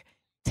 like,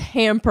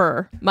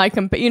 tamper my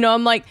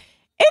I'm like,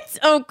 it's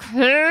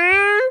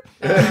okay.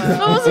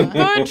 That was a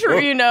good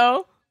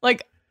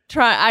like,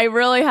 I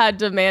really had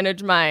to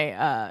manage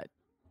my,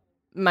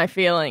 my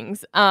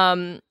feelings.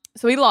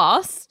 So we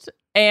lost,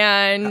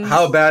 and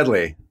How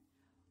badly?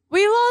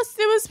 we lost.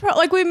 It was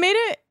like we made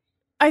it.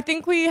 I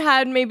think we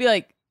had maybe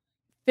like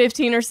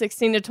 15 or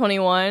 16 to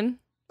 21.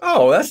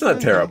 Oh, that's not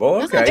terrible.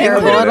 That's Okay. not It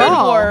terrible could have at been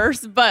all.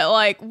 worse, but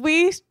like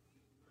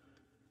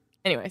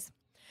anyways.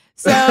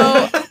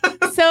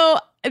 So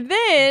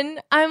then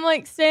I'm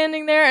like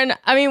standing there, and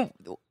I mean,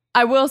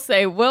 I will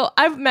say,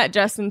 I've met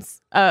Justin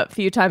a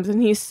few times,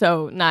 and he's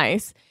so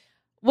nice.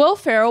 Will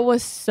Ferrell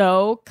was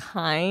so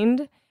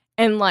kind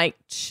and like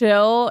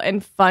chill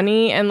and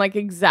funny and like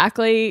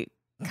exactly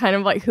kind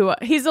of like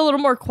he's a little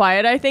more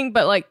quiet, I think,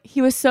 but like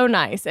he was so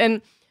nice.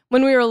 And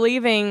when we were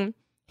leaving,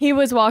 he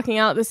was walking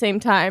out at the same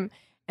time,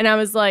 and I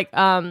was like,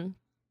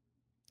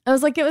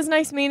 it was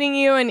nice meeting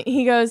you. And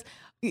he was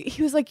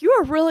like, you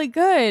are really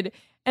good.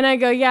 And I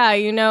go, yeah,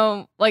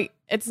 like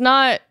it's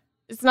not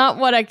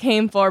what I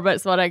came for, but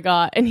it's what I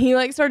got. And he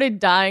like started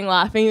dying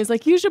laughing. He was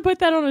like, you should put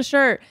that on a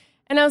shirt.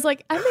 And I was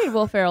like, I made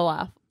Will Ferrell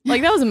laugh.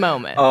 Like that was a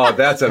moment. Oh,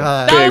 that's a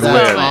God, big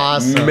that's win.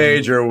 awesome.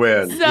 Major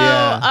win. So,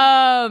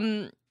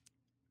 Yeah.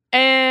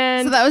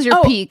 and So that was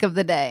your peak of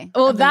the day.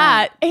 Well, of the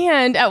that night.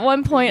 and at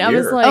one point I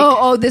was Year. like,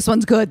 Oh, this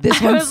one's good.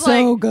 This I one's was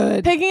so like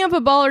good. picking up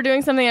a ball or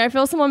doing something. And I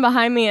feel someone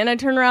behind me, and I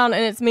turn around,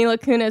 and it's Mila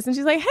Kunis, and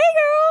she's like, "Hey,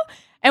 girl!"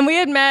 And we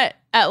had met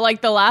at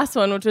like the last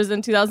one, which was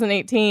in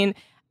 2018.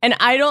 And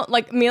I don't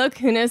like Mila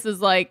Kunis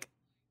is like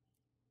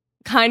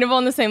kind of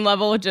on the same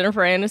level with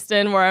Jennifer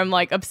Aniston, where I'm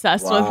like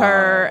obsessed with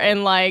her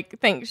and like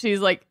think she's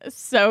like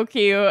so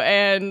cute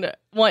and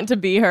want to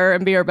be her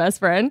and be her best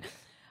friend.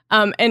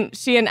 And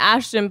she and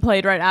Ashton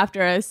played right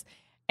after us,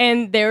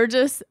 and they were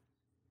just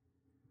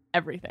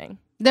everything.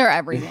 They're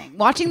everything.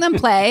 Watching them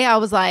play, I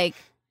was like,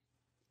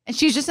 and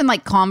she's just in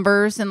like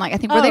Converse and like I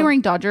think were they Oh.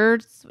 wearing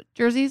Dodgers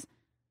jerseys?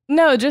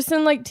 No, just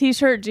in like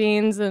t-shirt,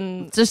 jeans,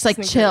 and Just like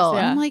sneakers, chill.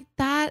 Yeah. I'm like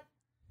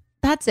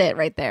that's it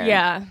right there.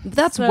 Yeah.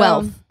 That's So-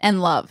 wealth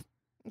and love.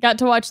 Got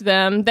to watch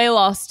them. They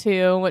lost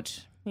too,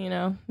 which, made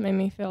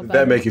me feel Did better.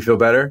 that make you feel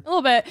better? a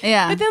little bit.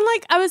 Yeah. But then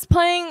like I was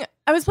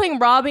playing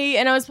Robbie,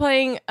 and I was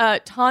playing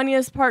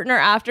Tanya's partner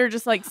after,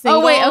 just like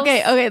singles. Oh wait,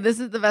 okay. This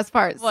is the best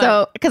part. What?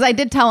 So, because I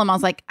did tell him, I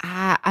was like,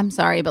 I'm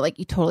sorry, but like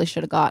you totally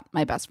should have got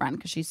my best friend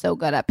because she's so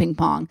good at ping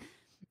pong,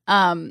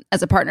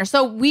 as a partner.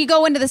 So we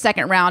go into the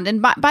second round,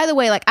 and by the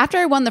way, like after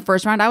I won the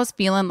first round, I was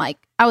feeling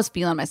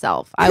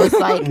myself. I was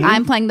like,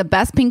 I'm playing the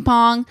best ping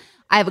pong.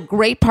 I have a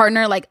great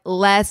partner. Like,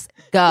 let's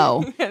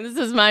go. This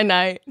is my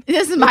night.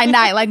 This is my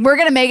night. Like, we're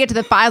gonna make it to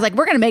the finals. Like,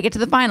 we're gonna make it to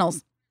the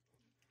finals.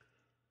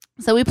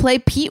 So we play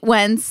Pete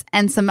Wentz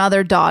and some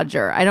other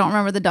Dodger. I don't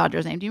remember the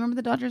Dodger's name. Do you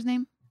remember the Dodger's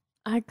name?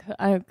 I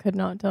could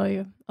not tell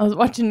you. I was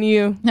watching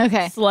you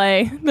Okay.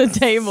 slay the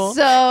table.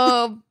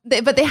 So,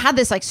 but they had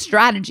this like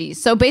strategy.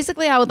 So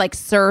basically, I would like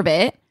serve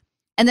it,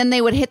 and then they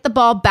would hit the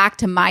ball back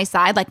to my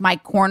side, like my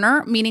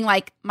corner, meaning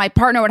like my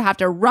partner would have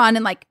to run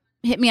and like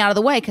hit me out of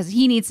the way because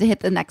he needs to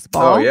hit the next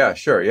ball. Oh, yeah,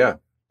 sure, yeah.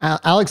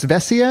 Alex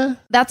Vesia?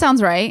 That sounds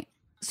right.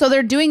 So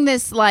they're doing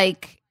this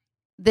like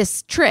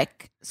this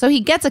trick. So he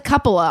gets a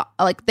couple of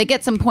like they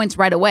get some points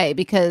right away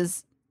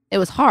because it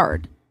was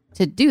hard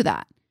to do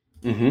that.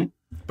 Mm-hmm.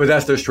 But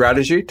that's their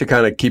strategy to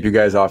kind of keep you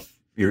guys off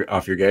your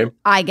game?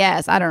 I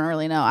guess. I don't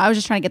really know. I was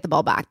just trying to get the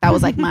ball back. That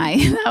was like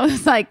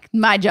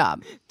my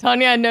job.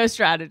 Tanya had no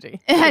strategy.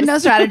 It had no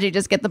strategy,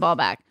 just get the ball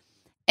back.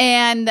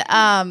 And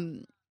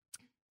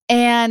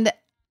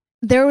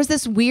there was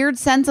this weird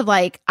sense of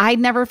like, I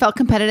never felt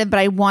competitive, but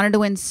I wanted to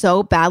win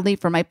so badly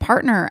for my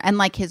partner. And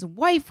like his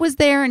wife was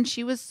there and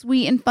she was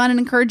sweet and fun and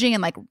encouraging.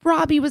 And like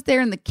Robbie was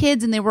there and the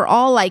kids, and they were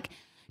all like,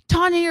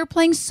 Tanya, you're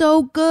playing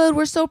so good.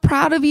 We're so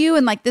proud of you.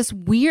 And like this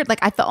weird,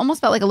 like I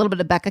almost felt like a little bit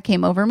of Becca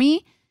came over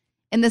me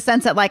in the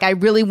sense that like I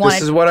really wanted.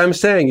 This is what I'm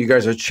saying. You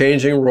guys are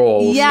changing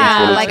roles.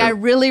 Yeah. Like I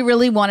really,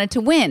 really wanted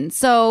to win.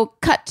 So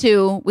cut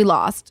to, we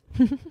lost.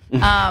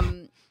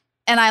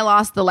 And I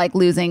lost the like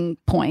losing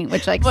point,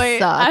 which like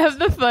sucked. I have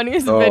the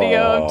funniest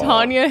video of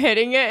Tanya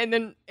hitting it, and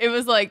then it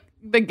was like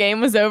the game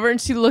was over, and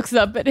she looks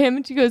up at him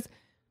and she goes,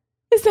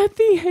 "Is that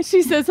the?"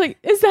 She says like,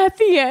 "Is that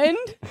the end?"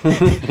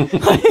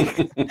 Like,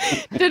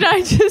 did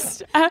I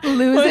just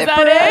lose was it that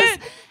for it?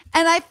 us?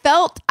 And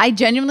I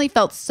genuinely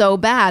felt so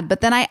bad.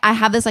 But then I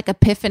have this like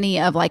epiphany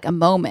of like a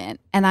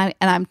moment, and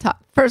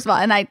first of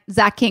all,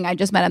 Zach King, I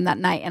just met him that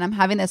night, and I'm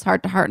having this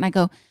heart to heart, and I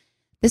go,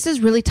 this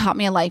has really taught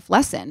me a life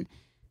lesson.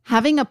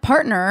 Having a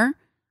partner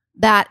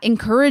that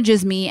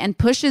encourages me and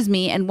pushes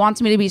me and wants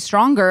me to be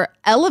stronger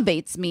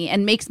elevates me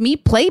and makes me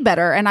play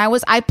better. And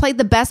I played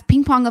the best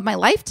ping pong of my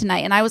life tonight.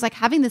 And I was like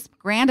having this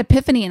grand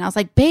epiphany. And I was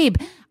like, babe,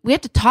 we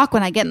have to talk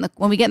when we get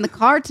in the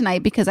car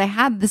tonight, because I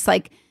had this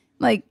like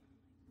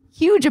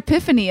huge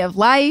epiphany of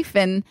life.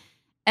 And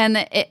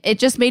it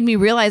just made me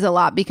realize a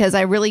lot, because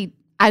I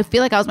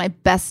feel like I was my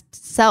best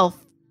self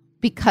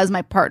because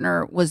my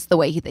partner was the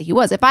way that he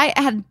was. If I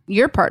had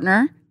your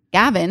partner,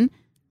 Gavin,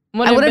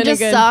 I would have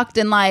just sucked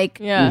and like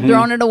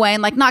thrown it away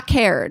and like not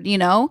cared, you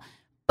know?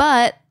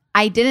 But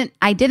I didn't.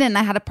 I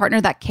had a partner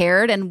that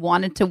cared and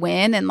wanted to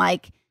win and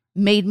like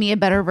made me a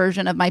better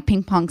version of my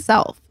ping pong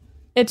self.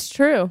 It's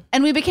true.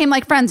 And we became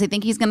like friends. I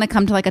think he's going to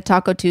come to like a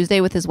Taco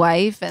Tuesday with his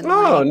wife. And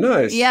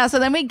nice. Yeah. So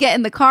then we get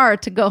in the car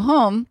to go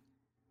home.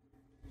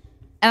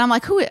 And I'm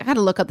like, I got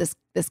to look up this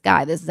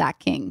guy, this Zach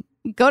King.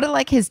 Go to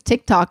like his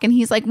TikTok, and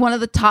he's like one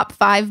of the top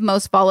 5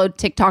 most followed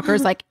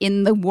TikTokers like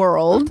in the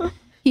world.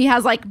 He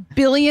has like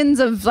billions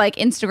of like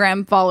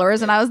Instagram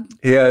followers, and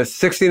he has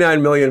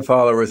 69 million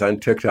followers on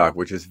TikTok,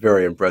 which is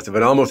very impressive,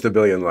 and almost 1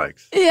 billion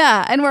likes.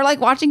 Yeah, and we're like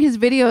watching his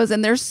videos,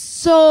 and they're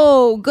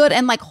so good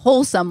and like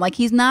wholesome. Like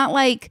he's not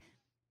like,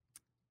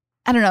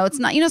 I don't know. It's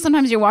not, you know,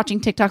 sometimes you're watching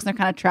TikToks and they're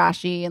kind of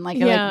trashy and like,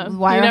 yeah.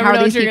 like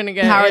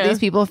how are these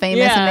people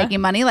famous and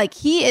making money? Like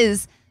he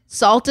is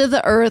salt of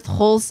the earth,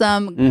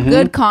 wholesome,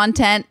 good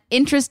content,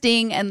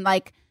 interesting, and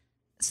like,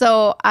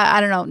 so I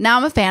don't know. Now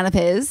I'm a fan of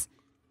his.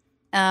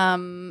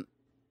 And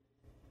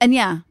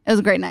yeah, it was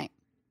a great night.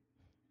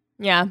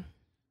 Yeah,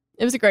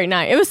 it was a great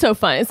night. It was so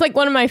fun. It's like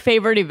one of my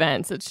favorite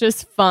events. It's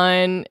just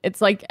fun.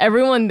 It's like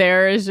everyone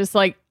there is just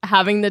like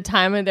having the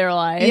time of their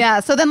life. Yeah.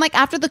 So then like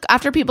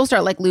after people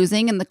start like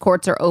losing and the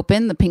courts are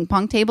open, the ping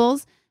pong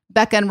tables,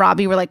 Becca and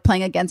Robbie were like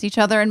playing against each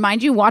other. And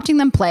mind you, watching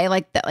them play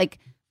like that, like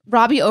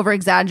Robbie over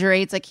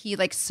exaggerates, like he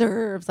like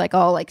serves like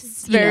all like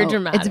it's very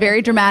dramatic. It's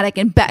very dramatic,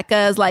 and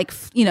Becca's like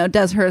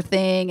does her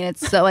thing, and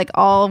it's so like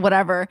all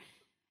whatever.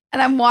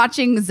 And I'm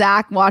watching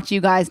Zach watch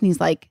you guys, and he's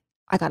like,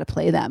 I got to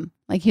play them.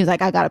 Like, he was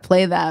like, I got to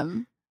play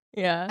them.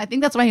 Yeah. I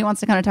think that's why he wants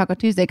to come to Taco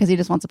Tuesday, because he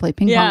just wants to play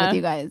ping pong with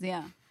you guys.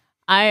 Yeah.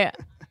 I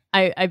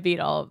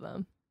beat all of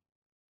them.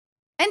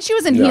 And she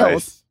was in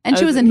heels. And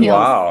she was in heels.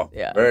 Wow.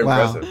 Yeah. Very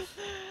impressive.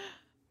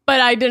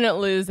 But I didn't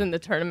lose in the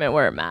tournament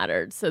where it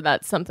mattered. So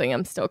that's something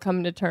I'm still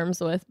coming to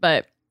terms with.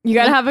 But you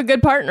got to have a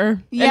good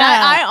partner. Yeah. And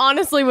I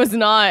honestly was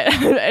not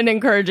an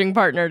encouraging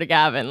partner to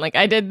Gavin. Like,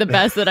 I did the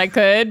best that I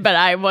could, but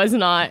I was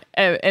not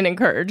an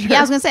encourager. Yeah,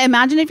 I was going to say,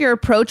 imagine if your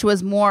approach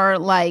was more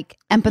like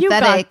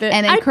empathetic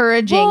and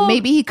encouraging.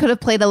 Maybe he could have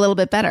played a little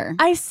bit better.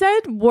 I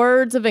said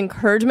words of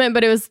encouragement,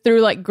 but it was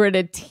through like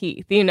gritted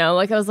teeth, you know?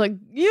 Like, I was like,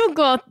 you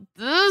got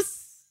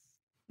this,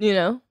 you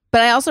know?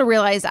 But I also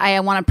realized I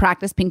want to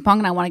practice ping pong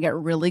and I want to get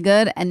really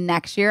good. And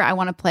next year, I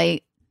want to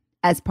play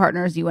as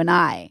partners, you and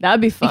I.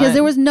 That'd be fun. Because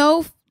there was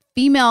no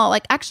female,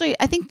 like actually,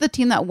 I think the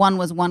team that won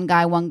was one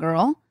guy, one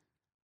girl,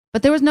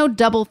 but there was no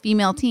double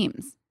female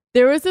teams.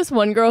 There was this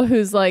one girl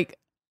who's like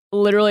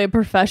literally a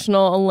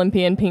professional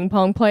Olympian ping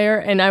pong player,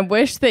 and I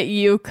wish that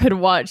you could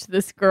watch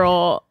this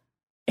girl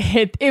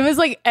hit. It was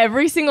like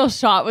every single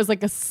shot was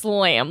like a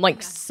slam,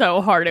 like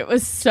so hard. It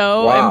was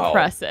so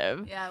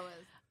impressive. Yeah, it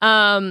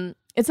was.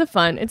 It's a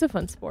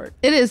fun sport.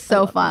 It is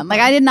so fun.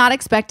 Like, I did not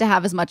expect to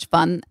have as much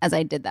fun as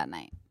I did that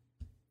night.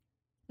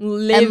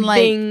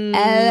 Living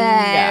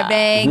and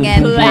ping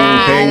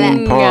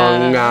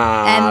pong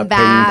and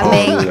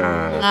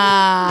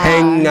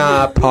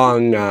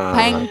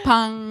ping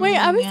pong. Wait,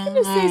 I was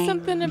gonna say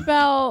something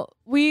about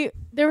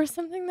there was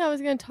something that I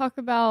was gonna talk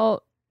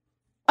about.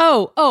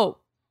 Oh,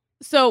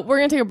 so we're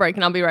gonna take a break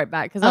and I'll be right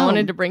back because I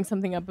wanted to bring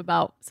something up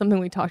about something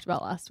we talked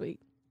about last week.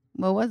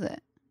 What was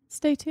it?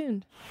 Stay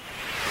tuned.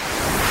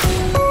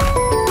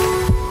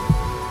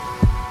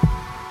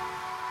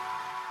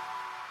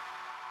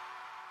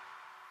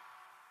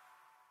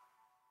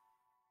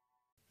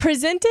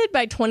 Presented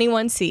by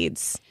 21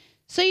 Seeds.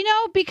 So,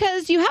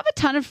 because you have a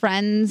ton of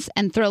friends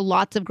and throw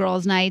lots of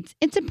girls' nights,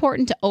 it's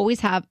important to always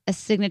have a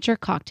signature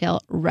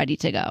cocktail ready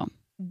to go.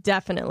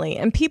 Definitely.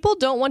 And people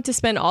don't want to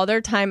spend all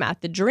their time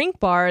at the drink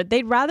bar.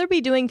 They'd rather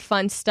be doing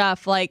fun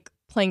stuff like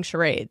playing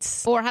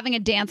charades. Or having a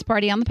dance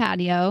party on the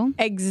patio.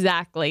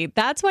 Exactly.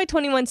 That's why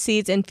 21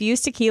 Seeds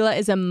infused tequila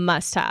is a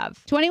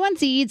must-have. 21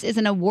 Seeds is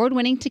an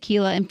award-winning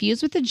tequila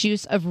infused with the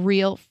juice of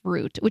real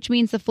fruit, which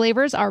means the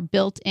flavors are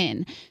built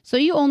in. So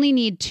you only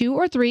need 2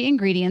 or 3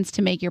 ingredients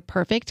to make your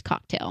perfect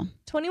cocktail.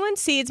 21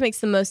 Seeds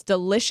makes the most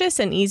delicious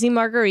and easy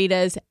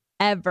margaritas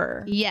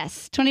ever.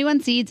 Yes,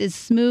 21 Seeds is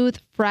smooth,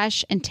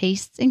 fresh, and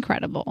tastes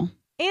incredible.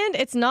 And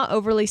it's not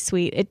overly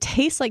sweet. It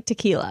tastes like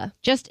tequila.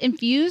 Just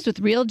infused with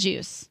real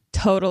juice.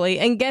 Totally.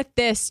 And get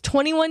this,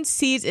 21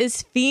 Seeds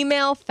is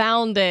female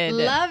founded.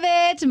 Love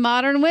it.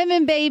 Modern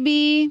women,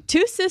 baby.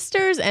 2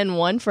 sisters and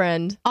 1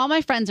 friend. All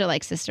my friends are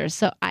like sisters,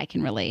 so I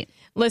can relate.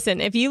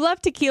 Listen, if you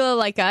love tequila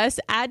like us,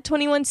 add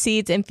 21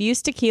 Seeds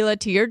infused tequila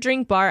to your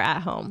drink bar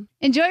at home.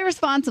 Enjoy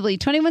responsibly.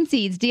 21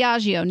 Seeds,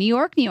 Diageo, New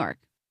York, New York.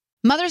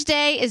 Mother's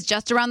Day is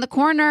just around the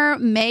corner,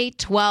 May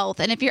 12th.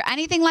 And if you're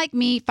anything like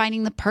me,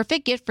 finding the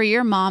perfect gift for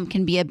your mom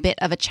can be a bit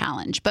of a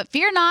challenge. But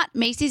fear not,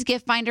 Macy's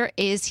Gift Finder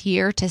is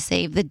here to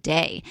save the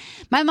day.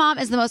 My mom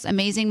is the most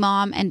amazing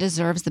mom and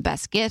deserves the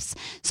best gifts.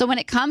 So when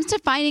it comes to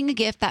finding a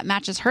gift that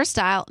matches her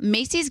style,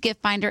 Macy's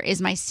Gift Finder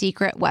is my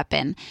secret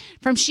weapon.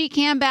 From chic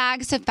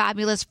handbags to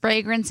fabulous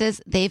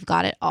fragrances, they've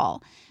got it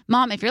all.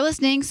 Mom, if you're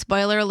listening,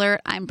 spoiler alert,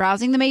 I'm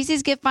browsing the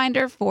Macy's Gift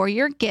Finder for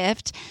your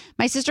gift.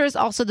 My sister is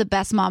also the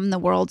best mom in the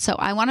world, so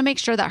I want to make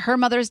sure that her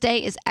Mother's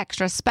Day is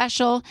extra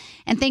special.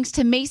 And thanks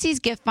to Macy's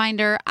Gift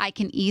Finder, I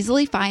can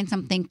easily find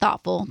something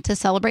thoughtful to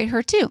celebrate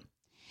her too.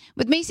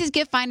 With Macy's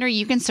Gift Finder,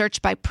 you can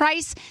search by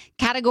price,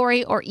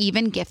 category, or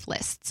even gift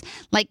lists,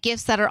 like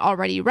gifts that are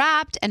already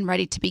wrapped and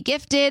ready to be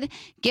gifted,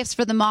 gifts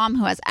for the mom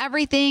who has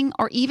everything,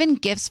 or even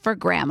gifts for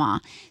grandma.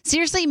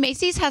 Seriously,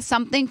 Macy's has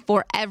something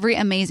for every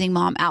amazing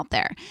mom out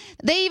there.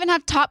 They even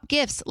have top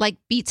gifts like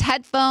Beats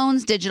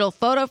headphones, digital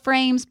photo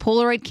frames,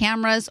 Polaroid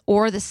cameras,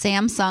 or the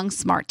Samsung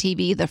Smart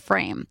TV, The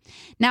Frame.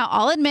 Now,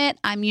 I'll admit,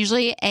 I'm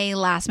usually a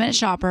last-minute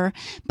shopper,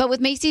 but with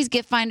Macy's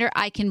Gift Finder,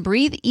 I can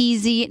breathe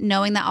easy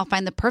knowing that I'll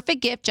find the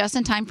perfect gift just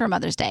in time for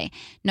Mother's Day.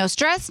 No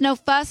stress, no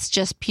fuss,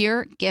 just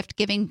pure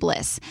gift-giving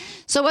bliss.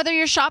 So whether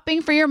you're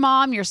shopping for your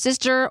mom, your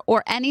sister,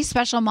 or any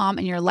special mom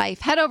in your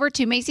life, head over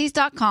to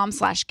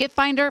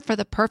Macys.com/giftfinder for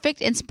the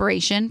perfect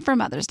inspiration for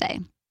Mother's Day.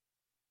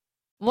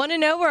 Want to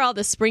know where all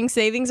the spring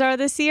savings are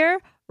this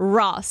year?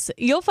 Ross.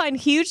 You'll find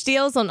huge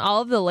deals on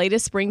all of the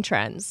latest spring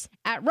trends.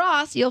 At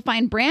Ross, you'll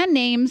find brand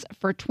names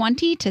for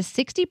 20 to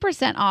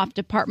 60% off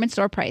department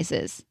store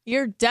prices.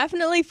 You're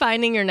definitely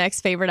finding your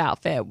next favorite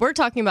outfit. We're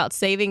talking about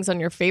savings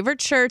on your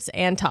favorite shirts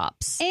and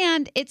tops.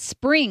 And it's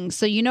spring,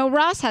 so you know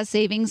Ross has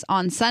savings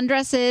on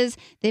sundresses.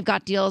 They've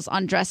got deals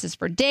on dresses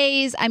for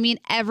days. I mean,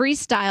 every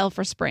style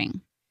for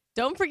spring.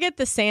 Don't forget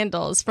the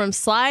sandals. From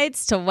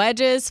slides to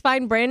wedges,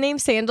 find brand name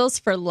sandals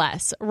for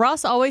less.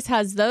 Ross always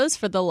has those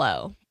for the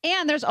low.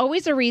 And there's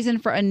always a reason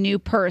for a new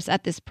purse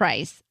at this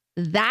price.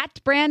 That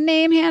brand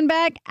name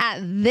handbag at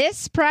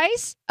this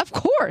price? Of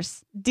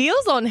course.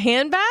 Deals on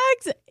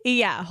handbags?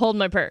 Yeah, hold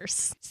my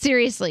purse.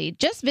 Seriously,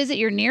 just visit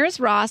your nearest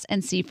Ross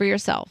and see for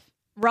yourself.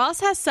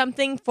 Ross has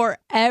something for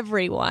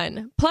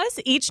everyone. Plus,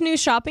 each new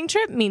shopping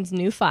trip means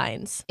new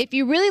finds. If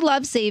you really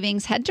love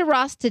savings, head to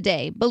Ross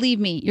today. Believe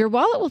me, your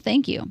wallet will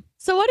thank you.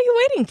 So what are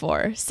you waiting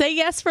for? Say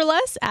yes for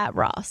less at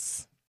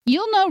Ross.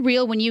 You'll know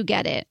real when you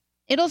get it.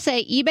 It'll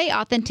say eBay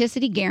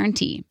Authenticity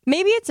Guarantee.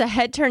 Maybe it's a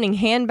head-turning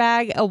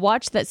handbag, a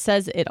watch that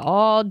says it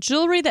all,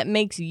 jewelry that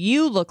makes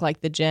you look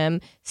like the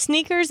gem,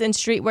 sneakers and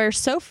streetwear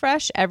so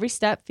fresh every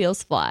step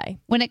feels fly.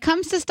 When it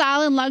comes to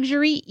style and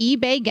luxury,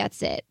 eBay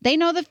gets it. They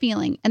know the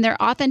feeling, and their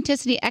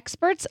authenticity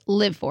experts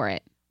live for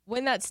it.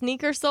 When that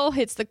sneaker sole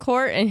hits the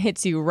court and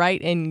hits you right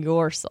in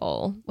your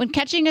soul. When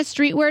catching a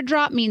streetwear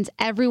drop means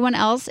everyone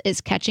else is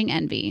catching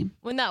envy.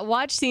 When that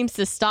watch seems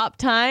to stop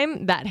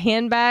time, that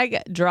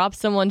handbag drops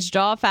someone's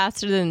jaw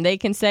faster than they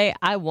can say,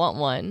 I want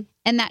one.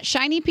 And that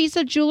shiny piece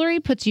of jewelry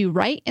puts you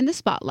right in the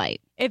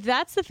spotlight. If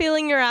that's the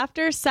feeling you're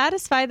after,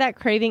 satisfy that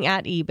craving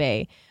at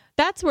eBay.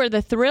 That's where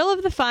the thrill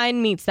of the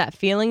find meets that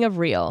feeling of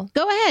real.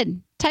 Go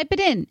ahead, type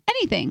it in,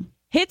 anything.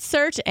 Hit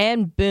search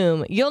and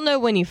boom, you'll know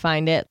when you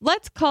find it.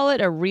 Let's call it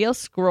a real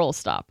scroll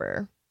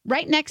stopper.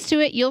 Right next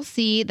to it, you'll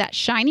see that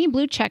shiny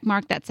blue check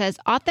mark that says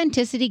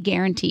Authenticity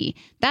Guarantee.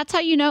 That's how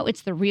you know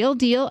it's the real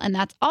deal, and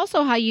that's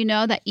also how you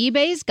know that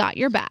eBay's got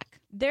your back.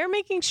 They're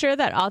making sure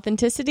that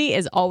authenticity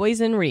is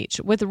always in reach,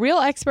 with real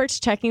experts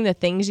checking the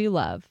things you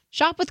love.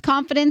 Shop with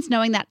confidence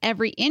knowing that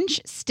every inch,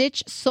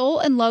 stitch, sole,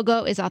 and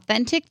logo is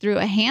authentic through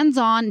a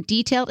hands-on,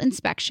 detailed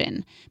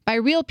inspection by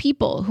real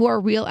people who are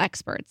real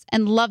experts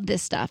and love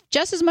this stuff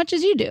just as much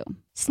as you do.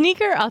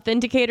 Sneaker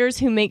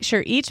authenticators who make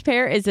sure each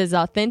pair is as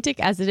authentic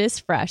as it is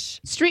fresh.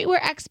 Streetwear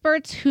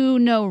experts who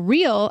know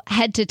real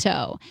head to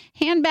toe.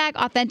 Handbag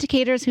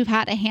authenticators who've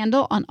had a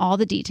handle on all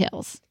the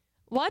details.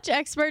 Watch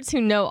experts who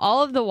know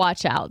all of the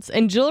watch outs,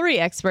 and jewelry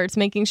experts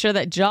making sure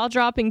that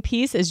jaw-dropping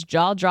piece is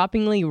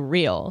jaw-droppingly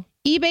real.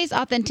 eBay's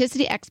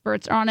authenticity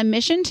experts are on a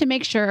mission to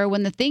make sure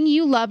when the thing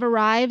you love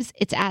arrives,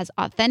 it's as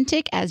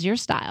authentic as your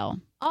style.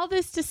 All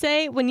this to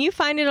say, when you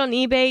find it on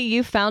eBay,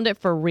 you found it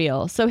for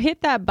real. So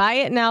hit that buy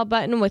it now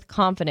button with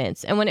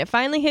confidence. And when it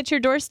finally hits your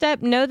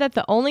doorstep, know that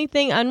the only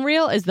thing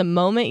unreal is the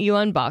moment you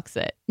unbox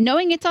it.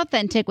 Knowing it's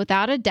authentic,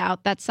 without a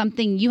doubt, that's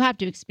something you have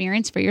to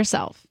experience for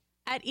yourself.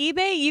 At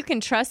eBay, you can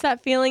trust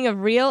that feeling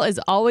of real is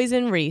always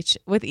in reach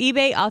with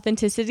eBay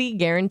Authenticity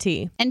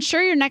Guarantee.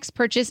 Ensure your next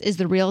purchase is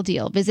the real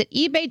deal. Visit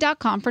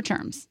ebay.com for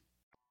terms.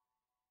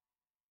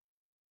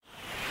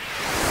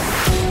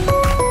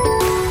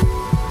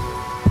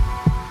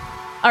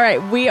 All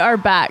right, we are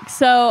back.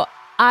 So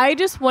I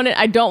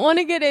don't want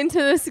to get into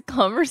this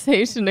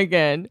conversation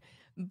again,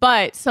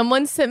 but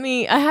someone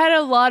I had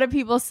a lot of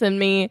people send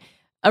me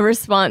a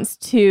response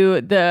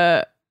to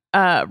the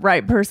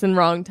right person,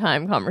 wrong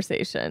time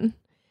conversation.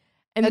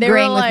 And agreeing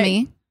they were like, with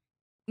me?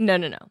 No.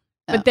 Oh.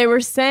 But they were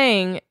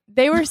saying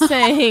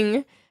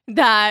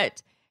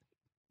that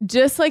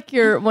just like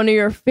one of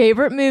your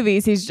favorite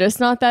movies, he's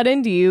just not that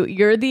into you.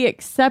 You're the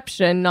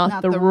exception,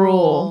 not the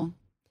rule.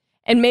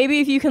 And maybe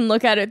if you can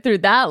look at it through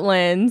that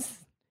lens,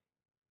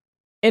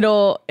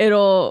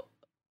 it'll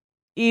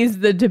ease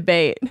the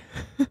debate.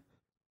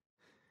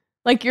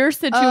 Like your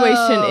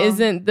situation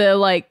isn't the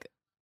like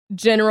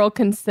general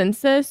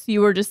consensus.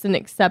 You were just an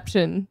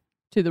exception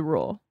to the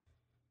rule.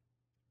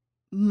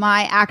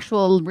 My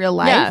actual real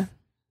life? Yeah.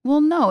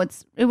 Well, no,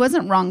 it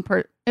wasn't wrong.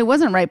 It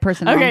wasn't right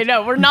person. Okay, wrong.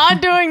 no, we're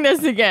not doing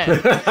this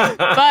again. But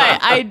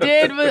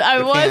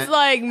I was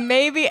like,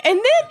 maybe. And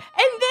then,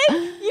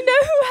 you know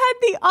who had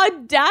the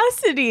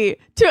audacity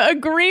to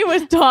agree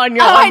with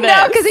Tanya on I this?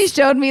 know, because he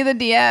showed me the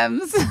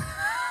DMs.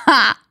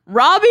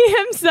 Robbie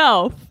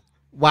himself.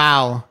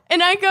 Wow.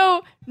 And I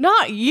go,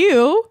 not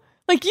you.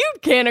 Like, you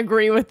can't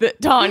agree with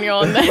Tanya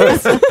on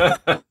this.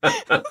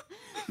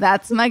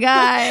 That's my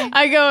guy.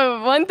 I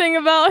go, one thing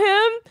about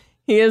him,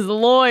 he is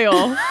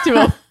loyal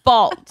to a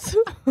fault.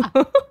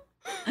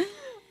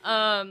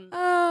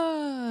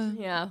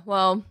 Yeah,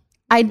 well,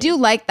 I do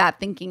like that,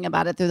 thinking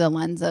about it through the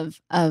lens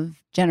of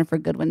Jennifer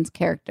Goodwin's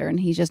character, and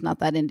he's just not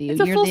that into you.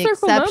 It's a You're full the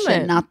circle exception,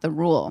 moment. not the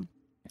rule.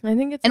 I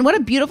think it's And what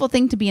a beautiful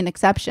thing to be an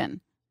exception,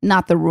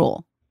 not the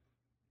rule.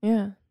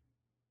 yeah.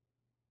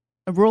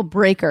 A rule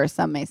breaker,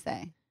 some may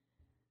say.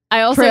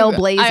 I also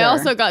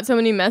Trailblazer. got so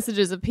many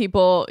messages of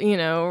people,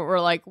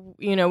 were like,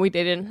 we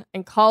dated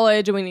in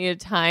college and we needed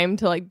time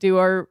to like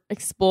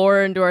explore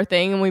and do our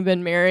thing. And we've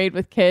been married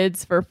with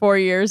kids for 4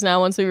 years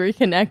now. Once we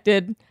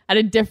reconnected at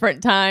a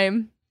different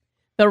time,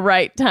 the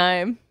right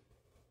time.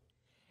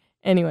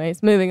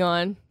 Anyways, moving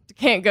on.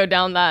 Can't go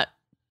down that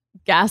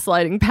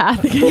gaslighting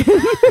path again.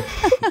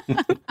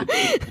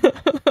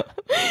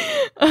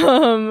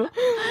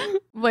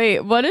 Wait,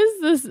 what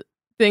is this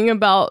thing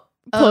about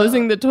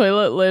closing the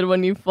toilet lid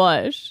when you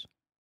flush?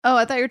 Oh,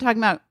 I thought you were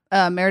talking about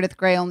Meredith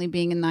Grey only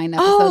being in 9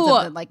 episodes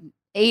of the, like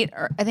 8,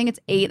 or I think it's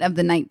 8 of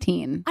the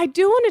 19. I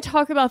do want to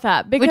talk about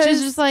that because Which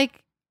is just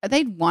like, are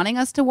they wanting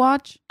us to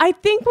watch? I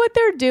think what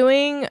they're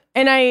doing,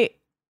 and I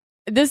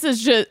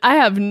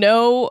have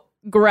no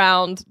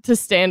ground to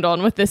stand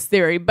on with this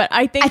theory, but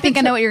I think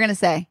I know what you're going to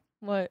say.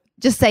 What?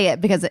 Just say it,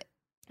 because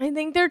I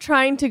think they're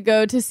trying to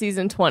go to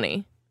season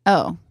 20.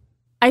 Oh.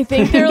 I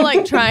think they're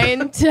like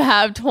trying to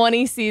have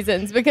 20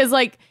 seasons, because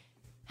like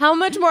how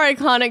much more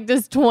iconic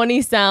does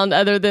 20 sound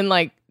other than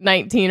like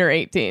 19 or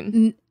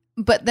 18?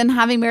 But then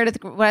having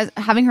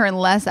having her in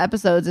less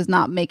episodes is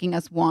not making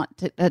us want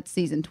to at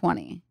season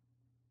 20.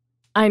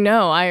 I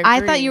know. I agree.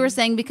 I thought you were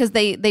saying because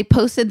they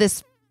posted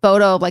this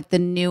photo of like the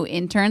new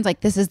interns,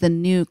 like this is the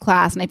new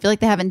class, and I feel like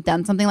they haven't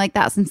done something like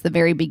that since the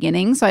very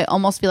beginning. So I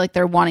almost feel like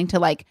they're wanting to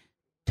like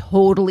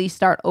totally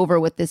start over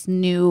with this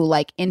new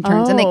like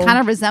interns, and they kind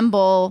of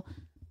resemble,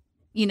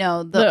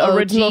 the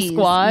original OGs.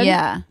 squad.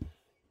 Yeah.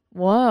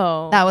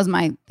 Whoa. That was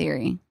my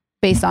theory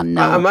based on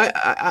no.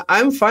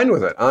 I'm fine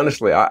with it,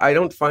 honestly. I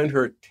don't find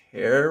her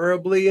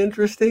terribly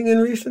interesting in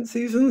recent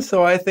seasons,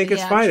 so I think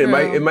it's fine. True.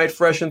 It might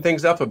freshen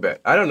things up a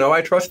bit. I don't know.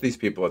 I trust these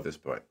people at this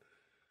point.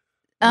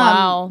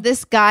 Wow.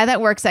 This guy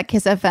that works at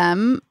Kiss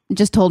FM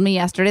just told me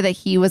yesterday that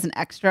he was an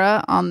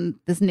extra on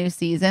this new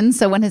season.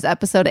 So when his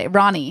episode,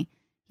 Ronnie,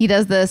 he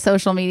does the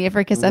social media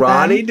for Kiss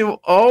FM.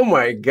 Oh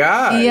my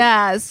God.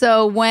 Yeah.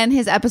 So when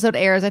his episode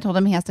airs, I told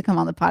him he has to come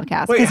on the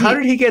podcast. Wait, how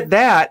did he get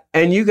that?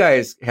 And you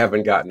guys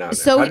haven't gotten on it.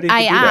 So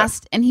I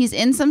asked, and he's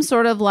in some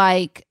sort of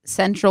like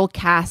central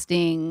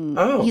casting.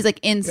 Oh, he's like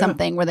in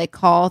something where they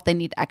call if they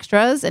need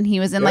extras. And he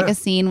was in like a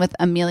scene with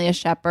Amelia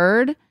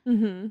Shepherd.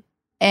 Mm-hmm.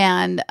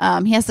 And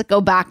he has to go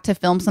back to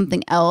film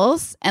something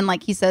else. And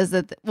like he says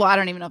that, I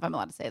don't even know if I'm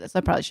allowed to say this. I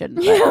probably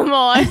shouldn't. Yeah,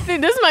 well, I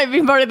think this might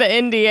be part of the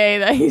NDA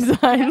that he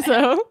signed.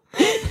 So,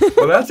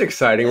 well, that's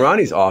exciting.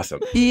 Ronnie's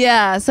awesome.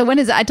 Yeah. So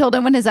I told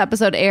him when his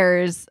episode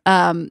airs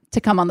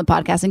to come on the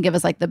podcast and give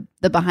us like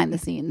the behind the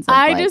scenes.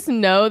 I just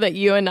know that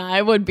you and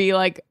I would be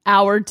like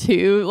hour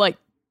 2, like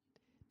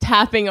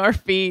tapping our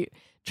feet,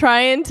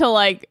 trying to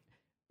like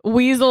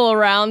weasel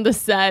around the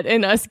set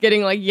and us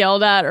getting like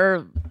yelled at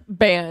or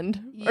banned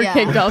or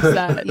kicked off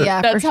set.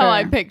 Yeah, that's for how sure.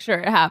 I picture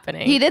it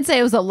happening. He did say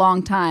it was a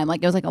long time,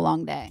 like it was like a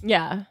long day.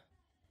 Yeah.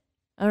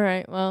 All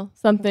right. Well,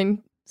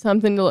 something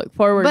something to look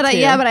forward to. But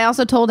I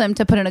also told him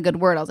to put in a good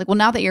word. I was like, well,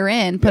 now that you're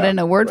in, put in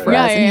a word for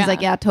us. And he's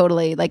like, yeah,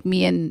 totally. Like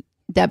me and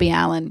Debbie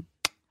Allen.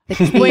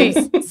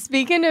 Wait,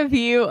 speaking of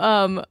you,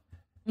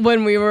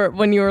 when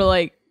you were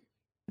like,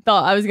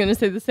 thought I was going to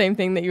say the same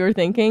thing that you were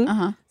thinking.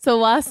 So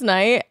last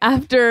night,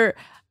 after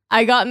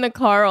I got in the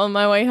car on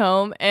my way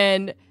home,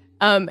 and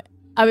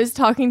I was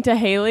talking to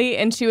Haley,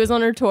 and she was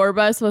on her tour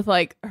bus with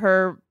like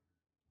her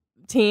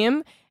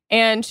team,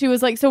 and she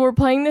was like, so we're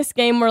playing this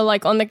game where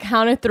like on the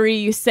count of 3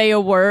 you say a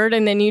word,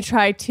 and then you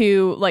try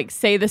to like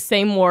say the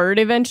same word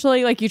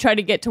eventually. Like you try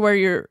to get to where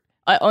you're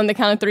on the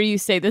count of 3 you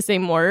say the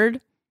same word.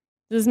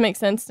 Does this make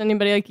sense to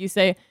anybody? Like you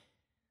say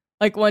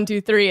like 1, 2,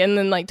 3, and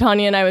then like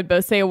Tanya and I would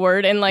both say a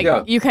word, and like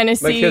you kind of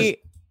see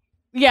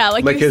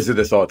like my kids do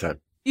this all the time.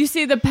 You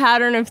see the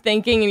pattern of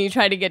thinking and you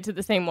try to get to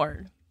the same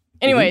word.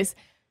 Anyways,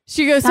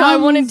 she goes, so I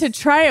wanted to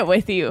try it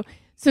with you.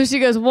 So she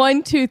goes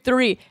 1, 2,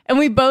 3, and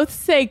we both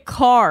say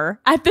car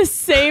at the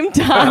same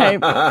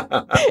time.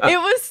 It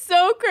was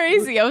so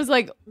crazy. I was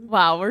like,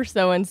 wow, we're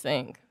so in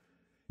sync.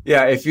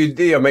 Yeah, if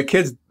my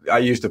kids, I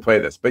used to play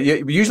this, but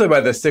usually by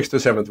the 6th or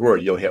 7th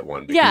word, you'll hit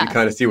one. Because you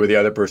kind of see where the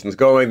other person's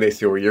going, they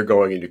see where you're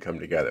going, and you come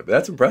together. But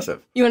that's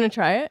impressive. You want to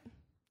try it?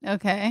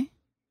 Okay.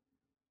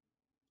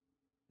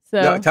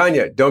 So no,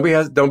 Tanya, don't be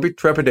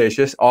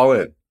trepidatious. All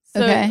in.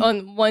 So okay.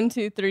 On 1,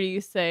 2, 3,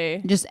 you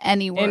say just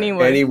any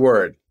word. Any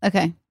word.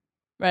 Okay.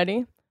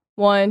 Ready?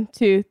 1,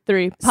 2,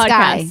 3. Podcast.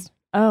 Sky.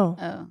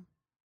 Oh.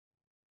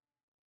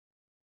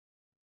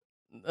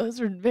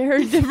 Those are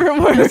very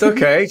different words. That's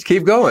okay. Just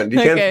keep going. You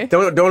can't.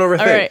 Don't overthink.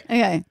 All right.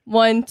 Okay.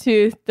 1,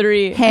 2,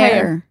 3.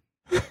 Hair.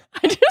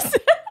 I just.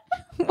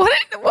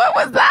 What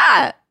was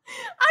that?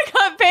 I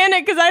got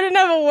panicked because I didn't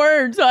have a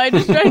word, so I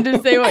just tried to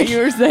say what you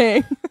were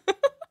saying.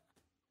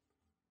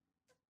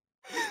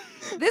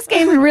 This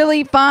game's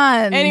really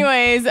fun.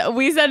 Anyways,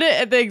 we said it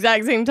at the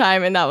exact same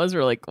time, and that was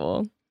really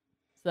cool.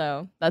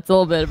 So that's a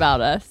little bit about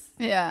us.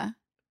 Yeah.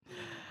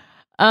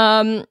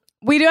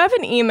 We do have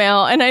an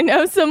email, and I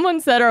know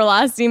someone said our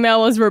last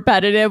email was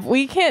repetitive.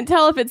 We can't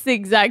tell if it's the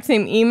exact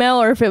same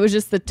email or if it was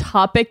just the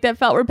topic that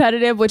felt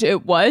repetitive, which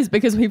it was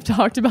because we've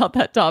talked about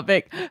that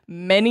topic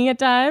many a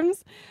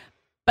times.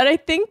 But I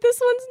think this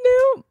one's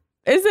new.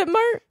 Is it,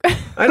 Mark?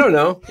 I don't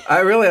know.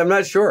 I'm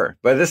not sure.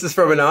 But this is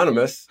from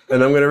Anonymous,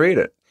 and I'm going to read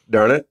it.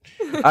 Darn it.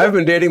 I've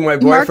been dating my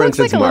boyfriend Mark looks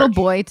since like a March. little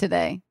boy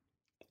today.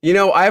 You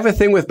know, I have a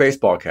thing with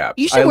baseball caps.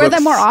 You should wear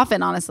them more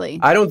often, honestly.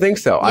 I don't think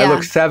so. Yeah. I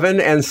look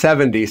 7 and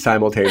 70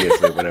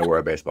 simultaneously when I wear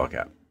a baseball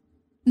cap.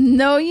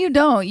 No, you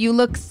don't. You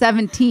look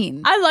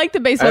 17. I like the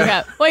baseball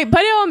cap. Wait, put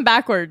it on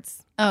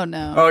backwards. Oh,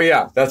 no. Oh,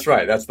 yeah. That's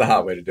right. That's the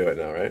hot way to do it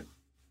now, right?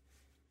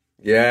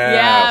 Yeah.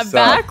 Yeah, so,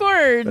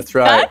 backwards. That's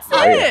right. That's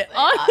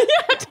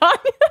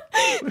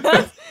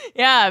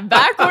it.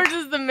 Backwards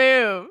is the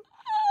move.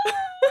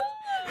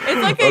 It's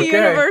like a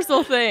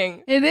universal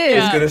thing. It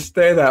is. It's going to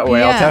stay that way.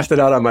 Yeah. I'll test it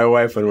out on my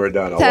wife when we're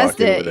done. I'll Test walk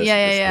in it. with this.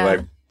 Yeah.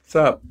 Like, what's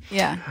up?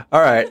 Yeah. All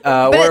right.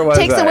 But where was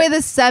it takes I? away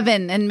the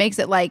 7 and makes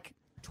it like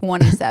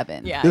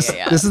 27. This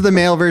is the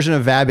male version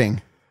of vabbing.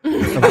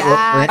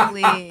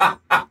 Exactly.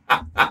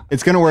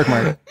 It's going to work,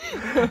 Mark.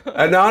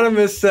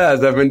 Anonymous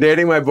says, I've been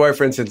dating my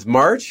boyfriend since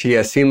March. He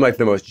has seemed like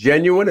the most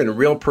genuine and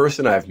real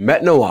person I've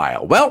met in a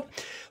while. Well,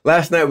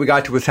 last night we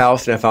got to his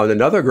house and I found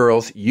another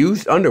girl's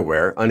used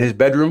underwear on his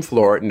bedroom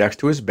floor next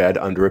to his bed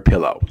under a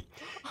pillow.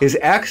 His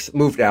ex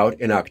moved out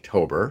in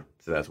October,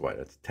 so that's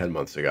 10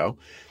 months ago.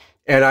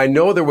 And I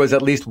know there was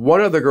at least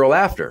one other girl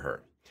after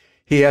her.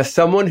 He has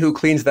someone who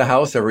cleans the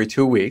house every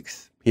 2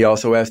 weeks. He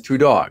also has 2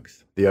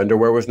 dogs. The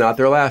underwear was not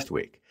there last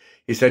week.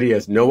 He said he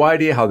has no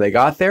idea how they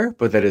got there,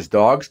 but that his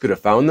dogs could have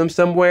found them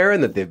somewhere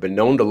and that they've been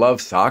known to love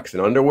socks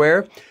and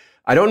underwear.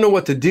 I don't know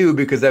what to do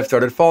because I've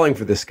started falling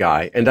for this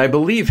guy, and I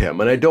believe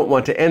him, and I don't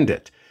want to end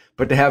it.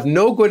 But to have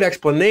no good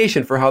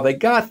explanation for how they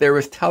got there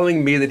is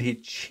telling me that he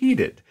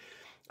cheated.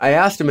 I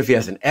asked him if he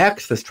has an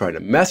ex that's trying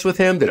to mess with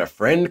him. Did a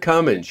friend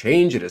come and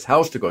change at his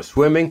house to go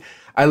swimming?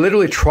 I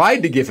literally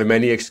tried to give him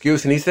any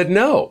excuse, and he said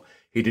no.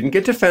 He didn't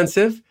get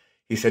defensive.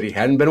 He said he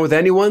hadn't been with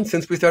anyone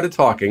since we started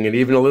talking, and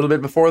even a little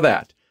bit before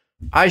that.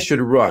 I should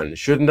run,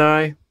 shouldn't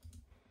I?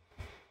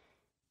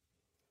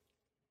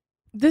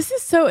 This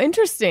is so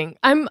interesting.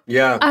 I'm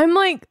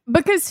like,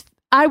 because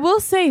I will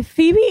say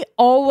Phoebe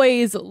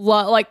always,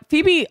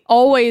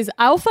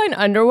 I'll find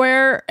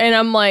underwear and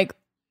I'm like,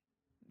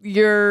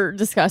 you're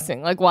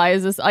disgusting. Like, why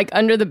is this like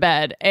under the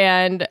bed?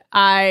 And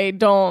I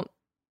don't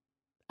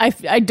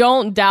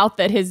doubt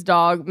that his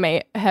dog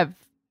may have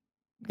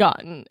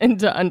gotten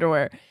into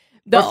underwear.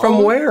 But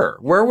from where?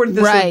 Where would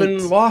this have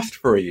been lost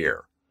for a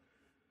year?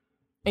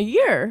 A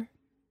year?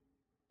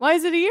 Why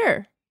is it a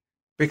year?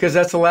 Because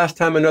that's the last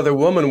time another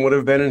woman would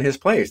have been in his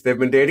place. They've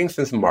been dating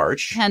since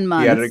March. 10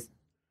 months.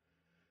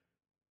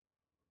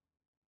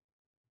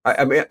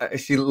 I mean,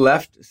 she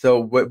left.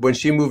 So when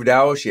she moved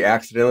out, she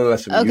accidentally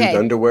left some used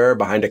underwear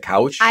behind a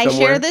couch somewhere. I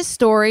share this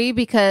story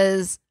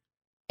because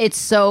it's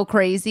so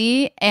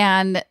crazy.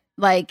 And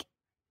like,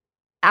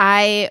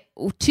 I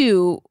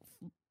too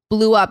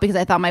blew up because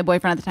I thought my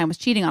boyfriend at the time was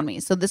cheating on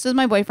me. So this is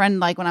my boyfriend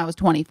like when I was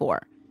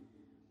 24.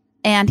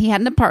 And he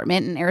had an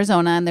apartment in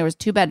Arizona, and there was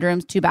 2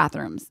 bedrooms, 2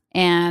 bathrooms.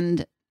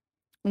 And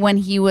when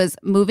he was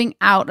moving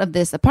out of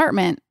this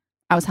apartment,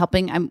 I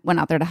went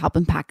out there to help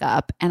him pack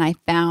up, and I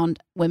found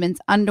women's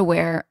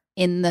underwear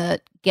in the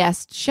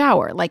guest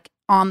shower, like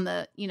on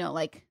the,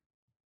 like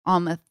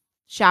on the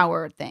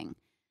shower thing.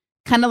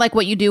 Kind of like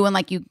what you do when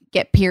like you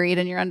get period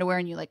in your underwear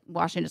and you like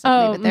wash it and just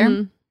like leave it there.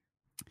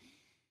 Mm-hmm.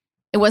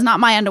 It was not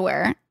my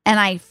underwear, and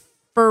I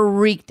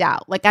freaked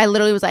out. Like I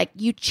literally was like,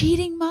 "You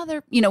cheating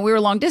mother!" We were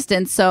long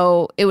distance,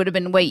 so it would have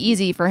been way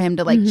easy for him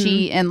to like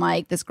cheat, and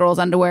like this girl's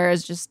underwear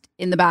is just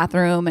in the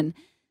bathroom, and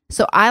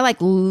so I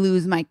like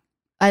lose my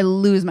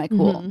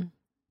cool.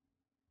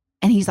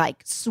 And he's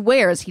like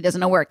swears he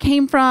doesn't know where it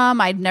came from.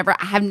 I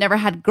have never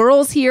had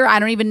girls here. I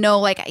don't even know.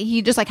 Like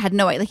he just like had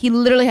no idea. Like, he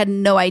literally had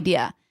no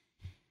idea.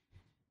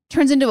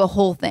 Turns into a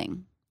whole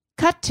thing.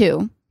 Cut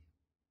to,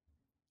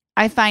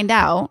 I find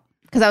out,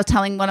 because I was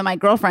telling one of my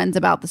girlfriends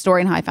about the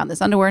story and how I found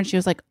this underwear, and she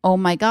was like, "Oh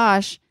my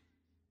gosh,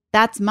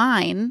 that's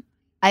mine.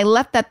 I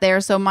left that there."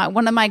 So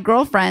one of my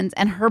girlfriends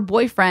and her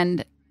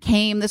boyfriend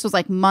came. This was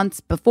like months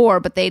before,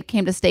 but they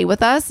came to stay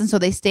with us, and so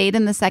they stayed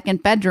in the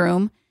second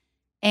bedroom.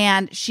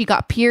 And she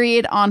got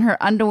period on her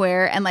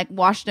underwear and like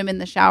washed them in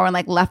the shower and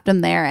like left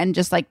them there and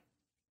just like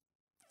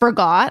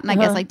forgot. And I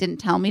guess like didn't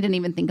tell me, didn't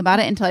even think about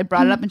it until I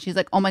brought it up, and she's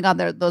like, "Oh my God,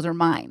 those are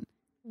mine."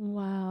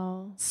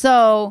 Wow.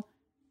 So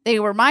they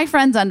were my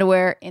friend's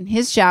underwear in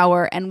his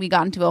shower, and we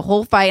got into a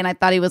whole fight, and I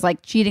thought he was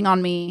like cheating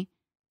on me.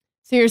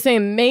 So you're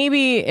saying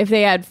maybe if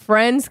they had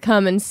friends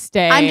come and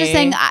stay. I'm just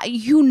saying,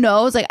 who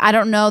knows? Like, I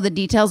don't know the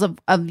details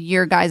of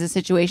your guys'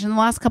 situation in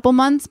the last couple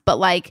months, but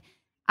like,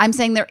 I'm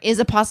saying there is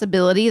a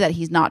possibility that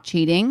he's not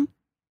cheating.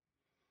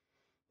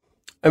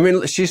 I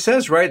mean, she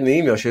says right in the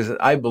email, she says,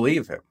 "I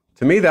believe him."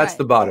 To me, that's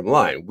the bottom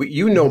line.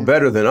 You know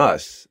better than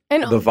us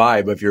the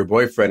vibe of your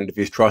boyfriend, if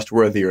he's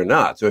trustworthy or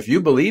not. So if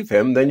you believe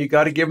him, then you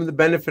got to give him the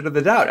benefit of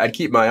the doubt. I'd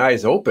keep my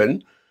eyes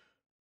open,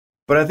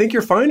 but I think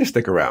you're fine to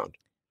stick around.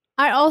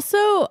 I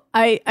also,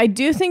 I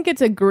do think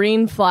it's a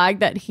green flag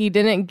that he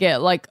didn't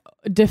get like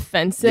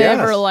defensive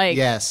or like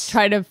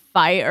try to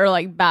fight or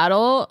like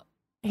battle.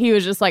 He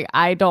was just like,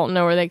 "I don't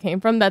know where they came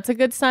from." That's a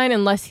good sign,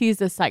 unless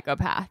he's a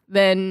psychopath.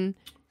 Then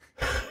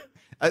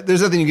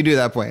there's nothing you can do at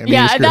that point. I mean,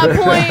 at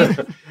that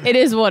point, it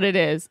is what it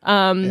is.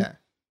 Yeah.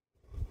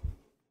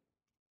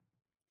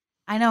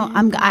 I know.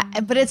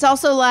 But it's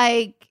also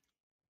like,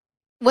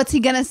 what's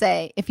he gonna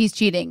say if he's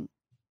cheating?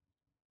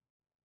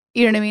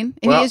 You know what I mean?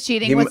 If he is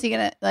cheating, what's he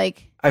gonna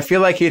like? I feel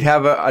like he'd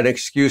have an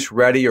excuse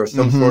ready or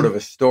some sort of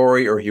a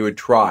story, or he would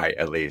try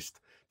at least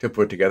to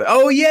put together.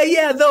 "Oh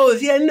yeah,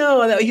 those. Yeah,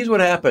 no, here's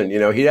what happened."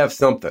 He'd have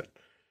something.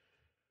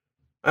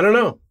 I don't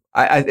know.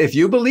 If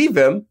you believe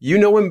him, you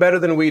know him better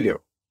than we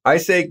do. I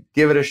say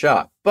give it a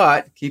shot,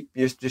 but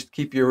just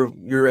keep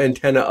your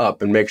antenna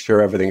up and make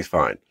sure everything's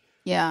fine.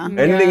 Yeah.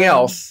 Anything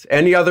else?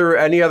 Any other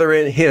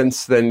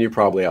hints? Then you're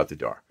probably out the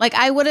door. Like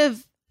I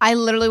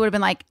literally would have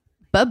been like,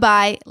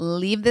 "Bye-bye,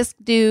 leave this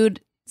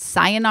dude,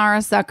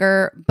 sayonara,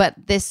 sucker." But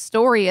this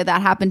story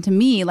that happened to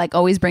me like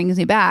always brings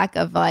me back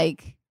of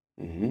like,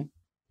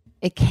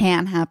 it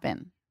can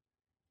happen.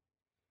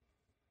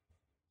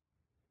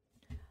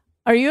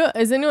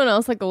 Is anyone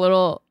else like a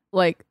little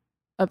like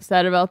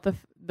upset about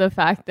the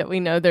fact that we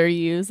know they're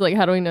used? Like,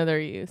 how do we know they're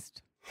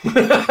used?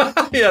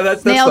 Yeah,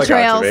 that's snail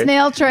trail.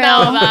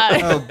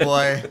 Oh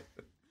boy.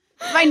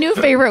 My new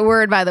favorite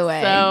word, by the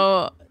way.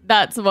 So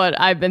that's what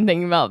I've been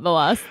thinking about the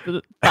last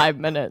 5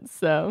 minutes.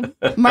 So,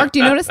 Mark, do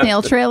you know what a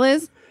snail trail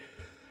is?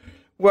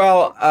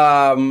 Well,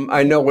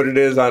 I know what it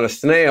is on a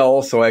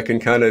snail, so I can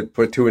kind of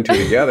put 2 and 2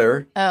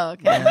 together. Oh,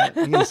 okay.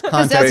 Based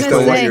on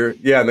what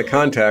in the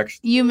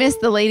context. You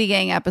missed the Lady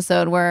Gang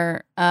episode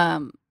where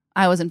I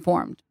was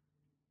informed.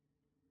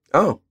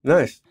 Oh,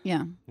 nice.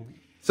 Yeah.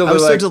 So I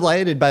was so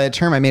delighted by the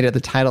term I made at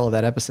the title of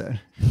that episode.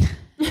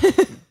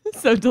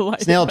 So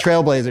delighted. Snail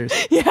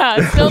Trailblazers.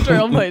 Yeah, Snail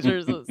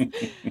Trailblazers was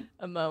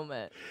a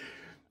moment.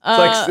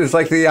 It's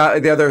like the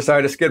other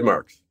side of skid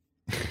marks.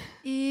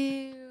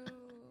 Ew.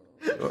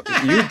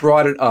 You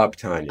brought it up,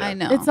 Tanya. I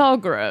know. It's all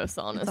gross,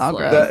 honestly. It's all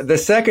gross. The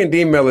second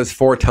email is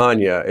for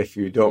Tanya, if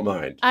you don't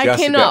mind. I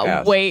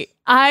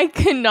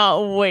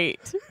cannot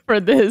wait for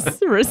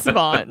this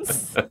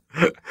response.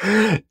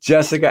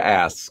 Jessica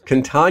asks,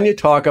 "Can Tanya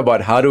talk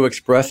about how to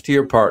express to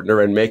your partner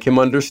and make him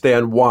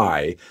understand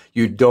why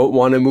you don't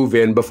want to move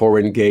in before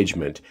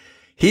engagement?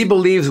 He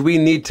believes we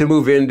need to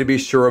move in to be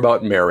sure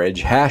about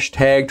marriage. #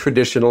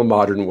 traditional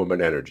modern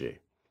woman energy."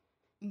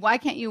 Why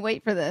can't you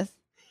wait for this?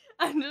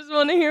 I just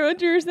want to hear what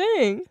you're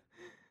saying.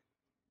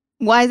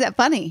 Why is that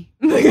funny?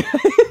 You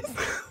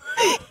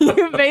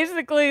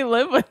basically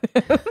live with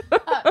him.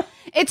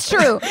 It's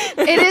true.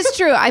 It is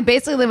true. I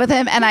basically live with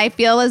him, and I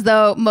feel as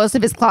though most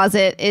of his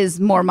closet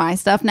is more my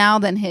stuff now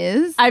than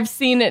his. I've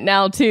seen it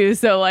now, too.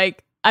 So,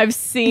 like, I've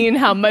seen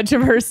how much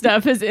of her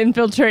stuff has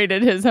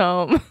infiltrated his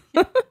home.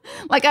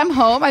 Like, I'm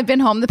home. I've been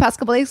home the past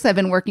couple days because I've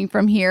been working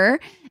from here.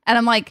 And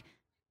I'm like,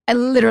 I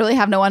literally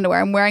have no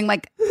underwear. I'm wearing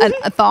like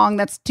a thong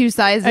that's 2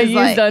 sizes.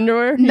 Used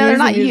underwear? No, they're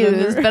not Used used.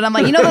 underwear? But I'm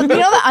like, you know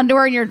the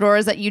underwear in your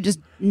drawers that you just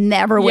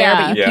never wear,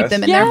 but you keep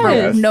them in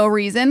there for no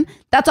reason.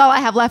 That's all I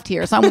have left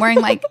here. So I'm wearing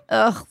like,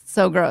 ugh,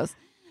 so gross.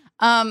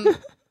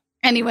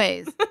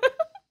 Anyways.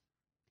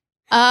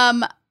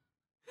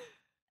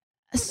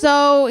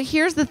 So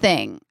here's the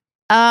thing.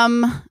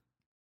 I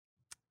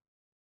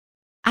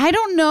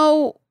don't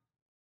know.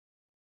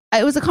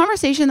 It was a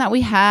conversation that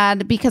we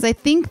had because I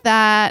think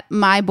that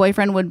my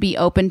boyfriend would be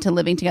open to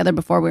living together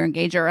before we were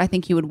engaged, or I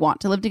think he would want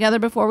to live together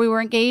before we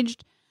were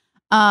engaged.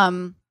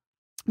 But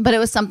it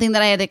was something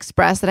that I had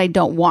expressed that I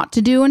don't want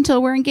to do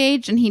until we're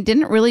engaged, and he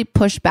didn't really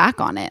push back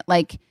on it.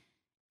 Like,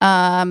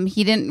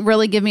 he didn't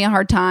really give me a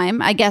hard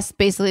time, I guess,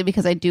 basically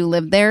because I do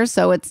live there.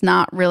 So it's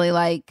not really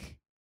like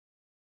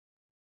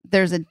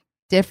there's a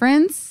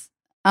difference.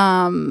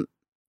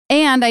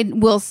 And I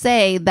will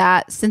say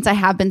that since I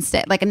have been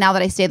now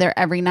that I stay there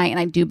every night and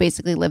I do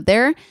basically live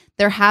there,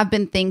 there have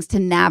been things to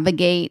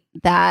navigate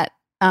that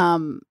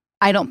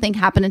I don't think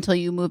happen until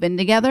you move in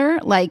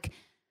together. Like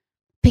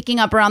picking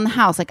up around the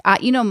house. Like,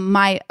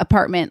 my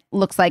apartment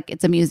looks like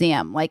it's a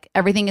museum. Like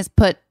everything is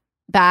put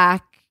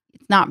back.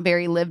 It's not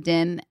very lived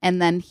in.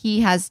 And then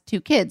he has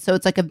 2 kids. So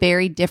it's like a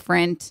very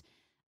different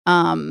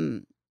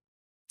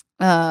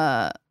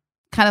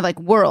kind of like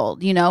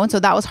world, And so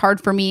that was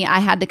hard for me. I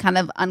had to kind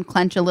of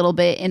unclench a little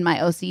bit in my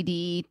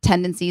OCD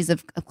tendencies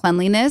of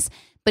cleanliness,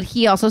 but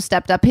he also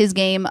stepped up his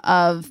game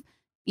of,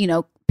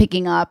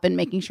 picking up and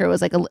making sure it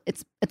was like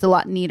it's a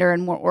lot neater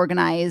and more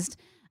organized.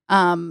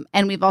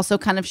 And we've also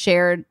kind of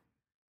shared,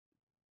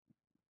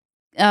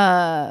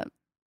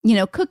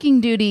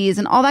 cooking duties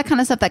and all that kind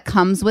of stuff that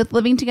comes with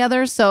living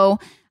together. So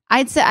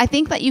I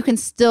think that you can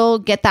still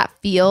get that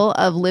feel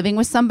of living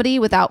with somebody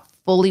without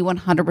fully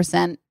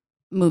 100%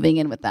 moving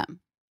in with them.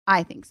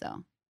 I think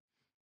so.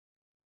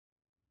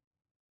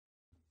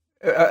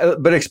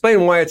 But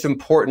explain why it's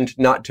important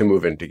not to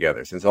move in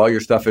together, since all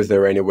your stuff is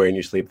there anyway and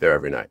you sleep there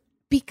every night.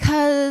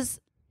 Because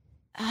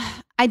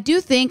I do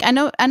think, I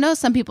know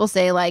some people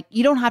say like,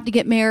 you don't have to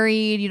get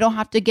married. You don't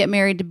have to get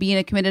married to be in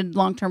a committed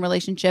long-term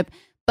relationship.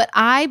 But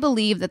I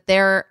believe that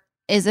there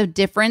is a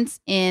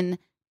difference in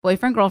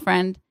boyfriend,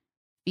 girlfriend,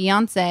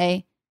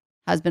 fiance,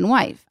 husband,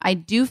 wife. I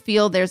do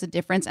feel there's a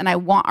difference, and I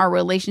want our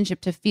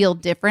relationship to feel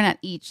different at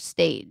each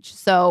stage.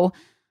 So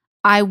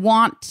I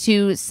want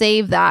to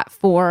save that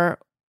for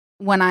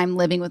when I'm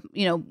living with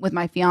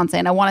my fiance,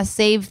 and I want to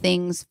save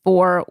things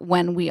for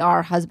when we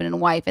are husband and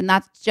wife. And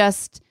that's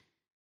just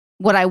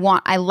what I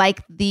want. I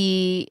like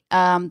the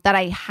that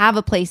I have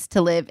a place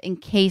to live in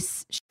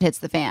case shit hits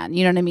the fan.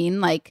 You know what I mean?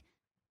 Like,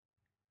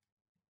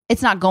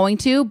 it's not going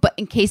to, but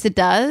in case it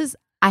does,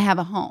 I have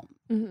a home.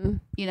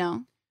 Mm-hmm.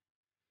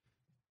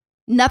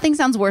 Nothing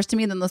sounds worse to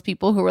me than those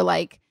people who were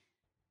like,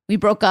 we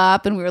broke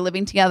up and we were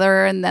living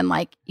together, and then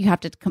like you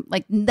have to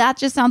like, that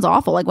just sounds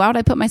awful. Like, why would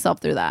I put myself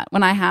through that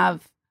when I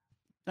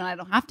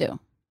don't have to?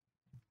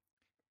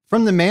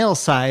 From the male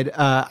side,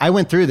 I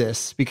went through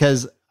this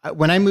because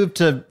when I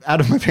moved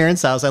out of my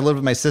parents' house, I lived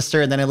with my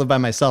sister, and then I lived by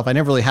myself. I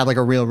never really had like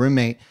a real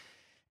roommate.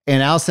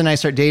 And Allison and I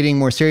start dating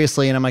more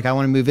seriously, and I'm like, I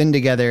want to move in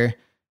together.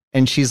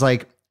 And she's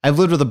like, I've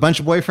lived with a bunch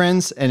of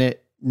boyfriends, and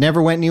it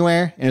never went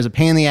anywhere, and it was a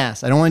pain in the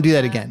ass. I don't want to do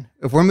that again.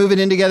 If we're moving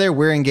in together,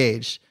 we're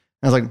engaged.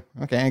 I was like,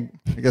 okay,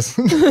 I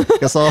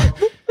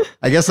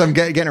guess I'm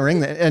getting a ring.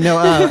 No,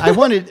 I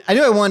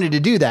knew I wanted to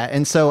do that,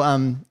 and so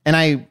and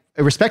I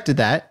respected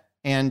that,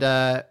 and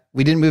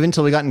we didn't move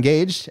until we got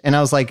engaged. And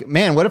I was like,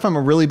 man, what if I'm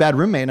a really bad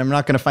roommate and I'm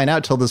not going to find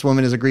out till this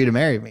woman has agreed to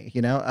marry me?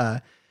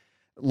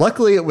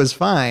 Luckily it was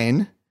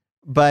fine,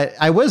 but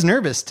I was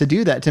nervous to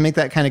do that, to make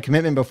that kind of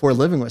commitment before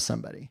living with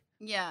somebody.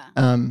 Yeah.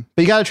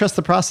 But you got to trust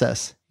the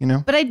process,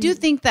 But I do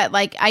think that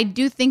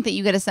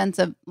you get a sense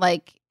of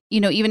like,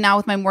 even now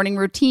with my morning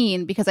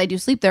routine, because I do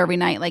sleep there every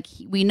night, like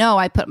we know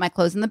I put my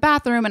clothes in the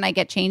bathroom and I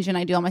get changed and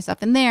I do all my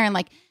stuff in there. And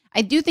like,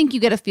 I do think you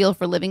get a feel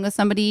for living with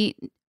somebody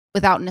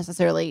without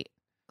necessarily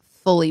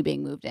fully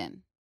being moved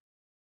in.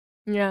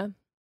 Yeah.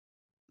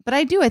 But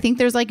I think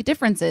there's like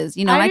differences,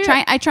 and I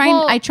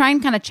try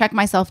and kind of check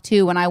myself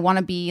too when I want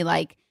to be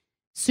like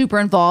super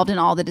involved in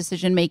all the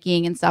decision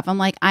making and stuff. I'm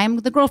like, I'm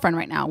the girlfriend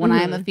right now. When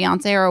I'm a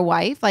fiance or a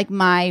wife, like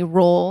my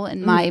role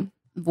and my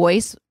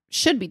voice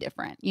should be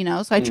different,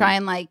 So I try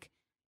and like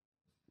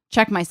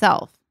check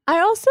myself. I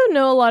also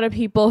know a lot of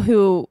people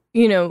who,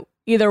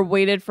 either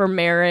waited for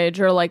marriage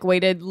or like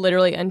waited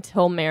literally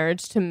until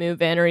marriage to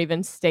move in or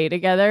even stay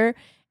together.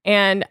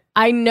 And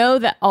I know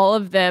that all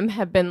of them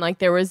have been like,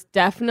 there was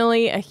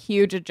definitely a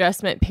huge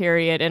adjustment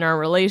period in our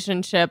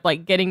relationship,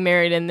 like getting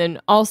married and then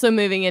also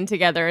moving in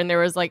together. And there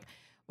was like,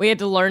 we had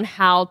to learn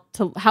how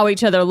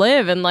each other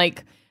live and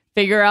like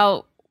figure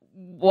out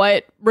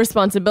what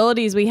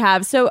responsibilities we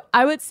have. So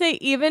I would say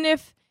even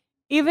if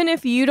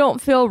you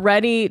don't feel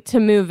ready to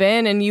move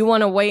in and you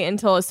want to wait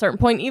until a certain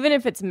point, even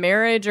if it's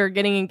marriage or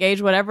getting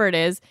engaged, whatever it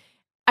is,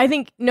 I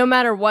think no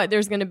matter what,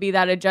 there's going to be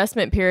that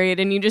adjustment period,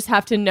 and you just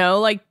have to know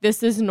like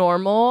this is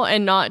normal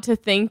and not to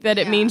think that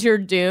it means you're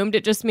doomed.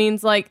 It just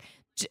means like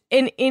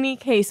in any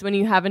case, when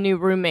you have a new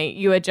roommate,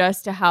 you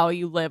adjust to how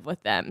you live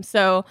with them.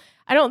 So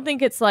I don't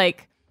think it's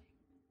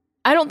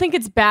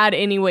bad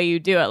any way you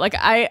do it. Like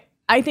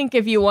I think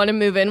if you want to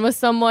move in with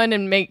someone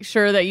and make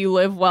sure that you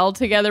live well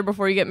together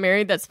before you get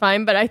married, that's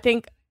fine. But I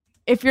think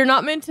if you're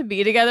not meant to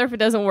be together, if it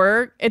doesn't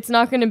work, it's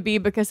not going to be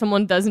because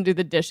someone doesn't do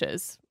the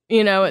dishes.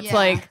 It's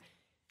like,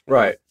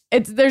 right.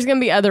 There's going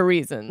to be other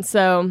reasons.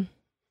 So,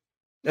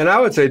 and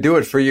I would say do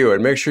it for you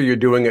and make sure you're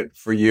doing it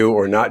for you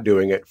or not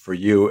doing it for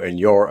you and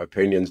your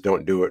opinions.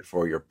 Don't do it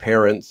for your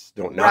parents.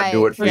 Don't not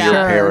do it for your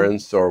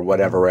parents or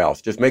whatever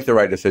else. Just make the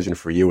right decision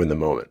for you in the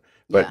moment,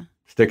 but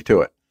stick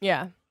to it.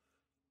 Yeah.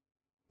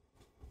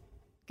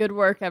 Good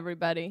work,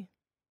 everybody.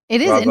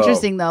 It is Bravo.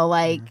 interesting though.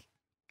 Like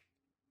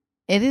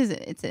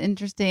it's an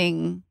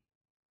interesting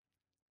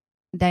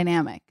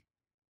dynamic.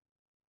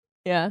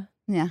 Yeah.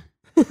 Yeah.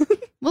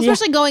 Well,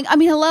 especially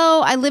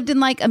hello, I lived in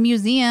like a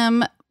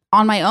museum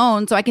on my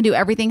own, so I can do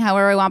everything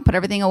however I want, put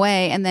everything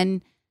away. And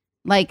then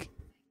like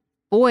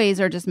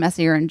boys are just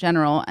messier in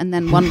general. And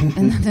then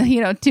and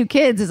then, 2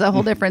 kids is a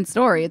whole different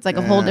story. It's like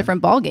a whole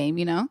different ball game,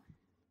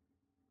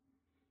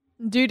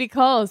 Duty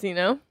calls,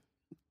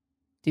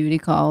 Duty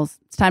calls.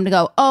 It's time to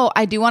go. Oh,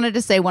 I do wanted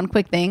to say one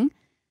quick thing.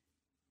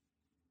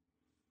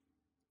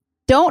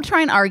 Don't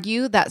try and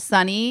argue that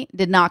Sunny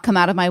did not come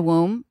out of my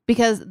womb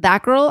because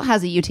that girl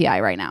has a UTI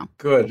right now.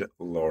 Good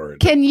Lord.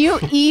 Can you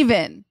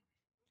even?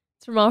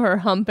 It's from all her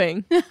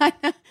humping.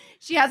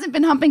 She hasn't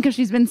been humping because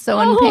she's been so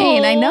in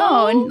pain. I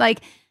know. And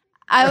like,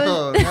 I was.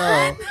 Oh,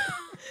 no.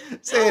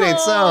 Say it ain't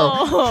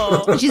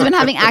so. She's been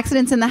having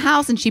accidents in the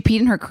house and she peed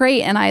in her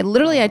crate. And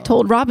I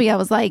told Robbie, I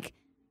was like,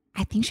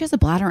 I think she has a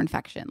bladder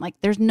infection. Like,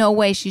 there's no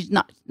way she's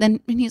not.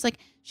 Then and he's like,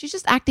 she's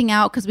just acting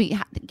out because we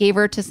gave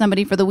her to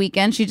somebody for the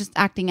weekend. She's just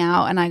acting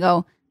out. And I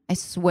go, I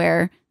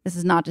swear this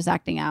is not just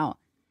acting out.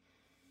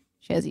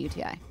 She has a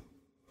UTI.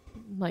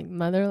 Like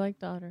mother, like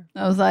daughter.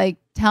 I was like,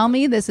 tell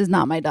me this is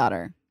not my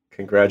daughter.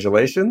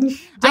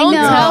 Congratulations. Don't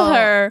tell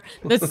her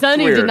that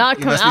Sunny did not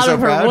come out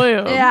of her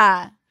womb.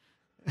 Yeah.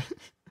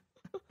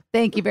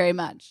 Thank you very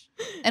much.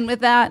 And with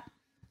that,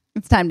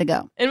 it's time to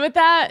go. And with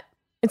that,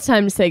 it's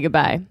time to say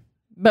goodbye.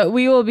 But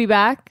we will be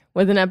back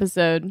with an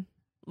episode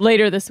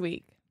later this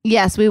week.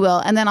 Yes, we will.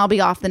 And then I'll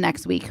be off the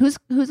next week. Is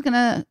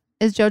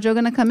JoJo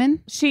gonna come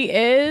in? She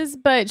is,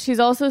 but she's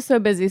also so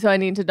busy, so I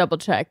need to double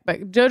check.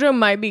 But JoJo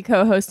might be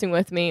co-hosting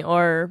with me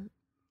or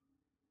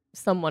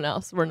someone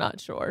else. We're not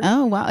sure.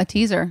 Oh, wow. A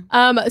teaser.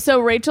 So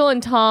Rachel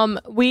and Tom,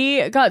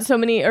 we got so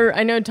many, or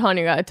I know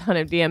Tanya got a ton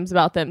of DMs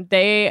about them.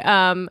 They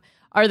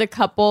are the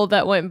couple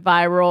that went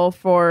viral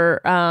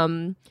for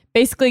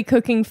basically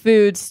cooking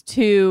foods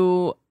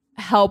to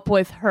help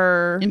with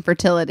her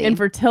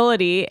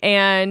infertility,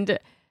 and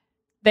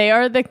they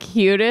are the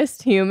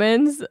cutest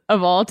humans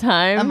of all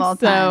time.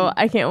 So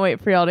I can't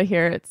wait for y'all to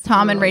hear it.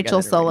 Tom and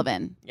Rachel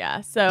Sullivan.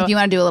 Yeah. So if you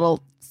want to do a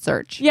little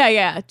search.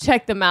 Yeah.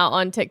 Check them out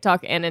on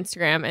TikTok and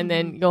Instagram, and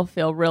then you'll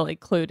feel really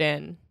clued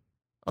in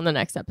on the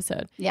next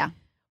episode. Yeah.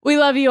 We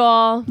love you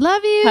all.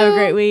 Love you. Have a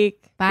great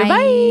week. Bye.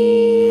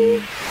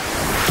 Goodbye.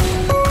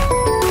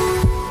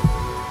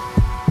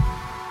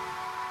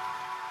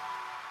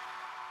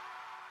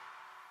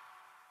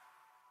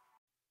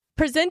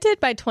 Presented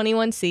by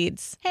 21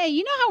 Seeds. Hey,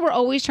 you know how we're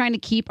always trying to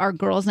keep our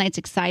girls' nights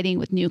exciting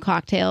with new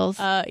cocktails?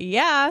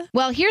 Yeah.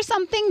 Well, here's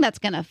something that's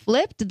going to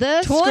flip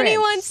the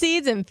 21 script.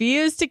 Seeds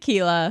infused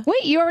tequila.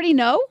 Wait, you already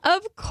know?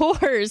 Of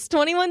course.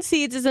 21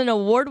 Seeds is an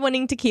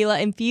award-winning tequila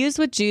infused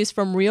with juice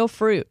from real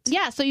fruit.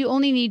 Yeah, so you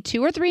only need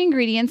 2 or 3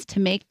 ingredients to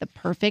make the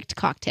perfect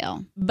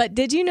cocktail. But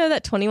did you know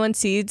that 21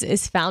 Seeds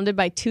is founded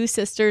by 2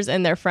 sisters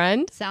and their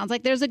friend? Sounds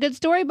like there's a good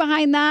story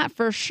behind that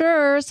for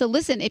sure. So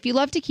listen, if you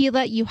love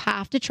tequila, you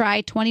have to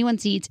try 21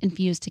 Seeds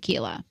infused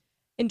tequila.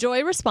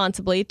 Enjoy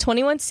responsibly.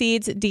 21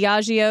 Seeds,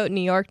 Diageo,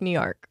 New York, New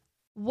York.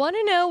 Want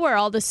to know where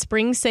all the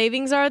spring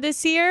savings are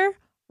this year?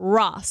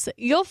 Ross.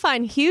 You'll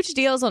find huge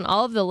deals on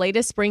all of the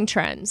latest spring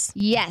trends.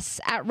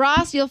 Yes, at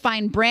Ross, you'll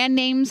find brand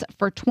names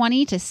for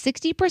 20 to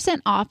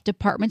 60% off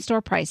department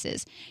store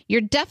prices.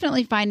 You're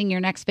definitely finding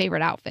your next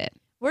favorite outfit.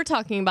 We're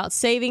talking about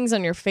savings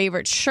on your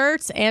favorite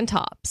shirts and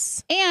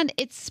tops. And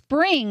it's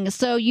spring,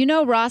 so you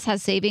know Ross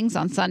has savings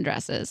on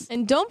sundresses.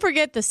 And don't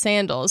forget the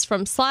sandals.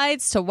 From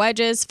slides to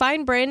wedges,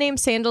 find brand name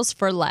sandals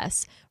for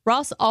less.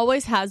 Ross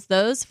always has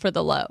those for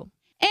the low.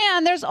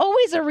 And there's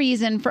always a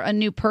reason for a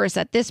new purse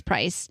at this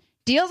price.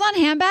 Deals on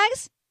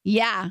handbags?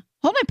 Yeah.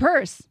 Hold my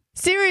purse.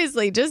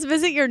 Seriously, just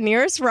visit your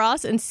nearest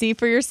Ross and see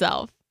for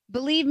yourself.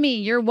 Believe me,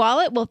 your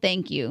wallet will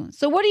thank you.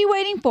 So what are you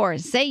waiting for?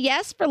 Say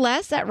yes for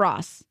less at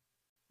Ross.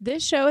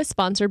 This show is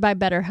sponsored by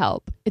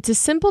BetterHelp. It's a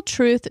simple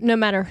truth. No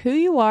matter who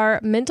you are,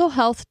 mental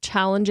health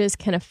challenges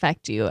can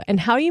affect you,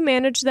 and how you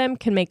manage them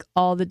can make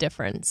all the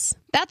difference.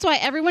 That's why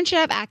everyone should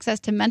have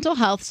access to mental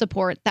health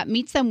support that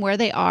meets them where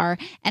they are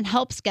and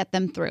helps get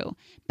them through.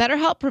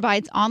 BetterHelp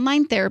provides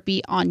online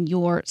therapy on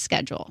your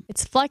schedule.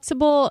 It's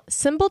flexible,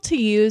 simple to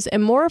use,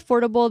 and more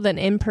affordable than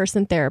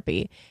in-person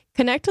therapy.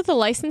 Connect with a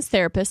licensed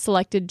therapist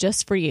selected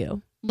just for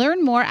you.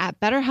 Learn more at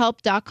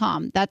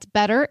BetterHelp.com. That's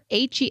better,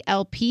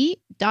 HELP.com.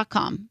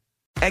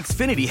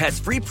 Xfinity has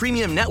free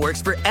premium networks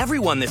for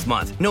everyone this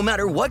month, no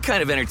matter what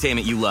kind of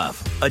entertainment you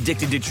love.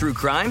 Addicted to true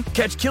crime?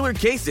 Catch killer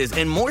cases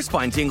and more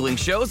spine-tingling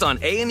shows on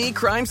A&E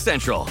Crime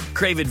Central.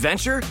 Crave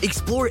adventure?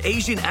 Explore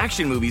Asian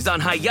action movies on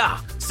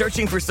Hi-YAH.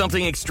 Searching for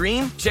something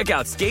extreme? Check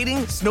out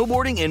skating,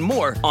 snowboarding, and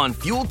more on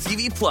Fuel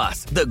TV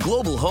Plus, the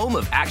global home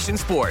of action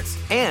sports.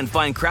 And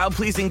find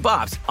crowd-pleasing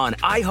bops on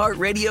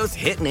iHeartRadio's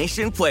Hit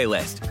Nation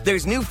playlist.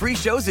 There's new free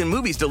shows and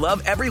movies to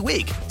love every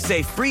week.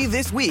 Say free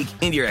this week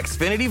in your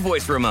Xfinity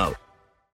voice remote.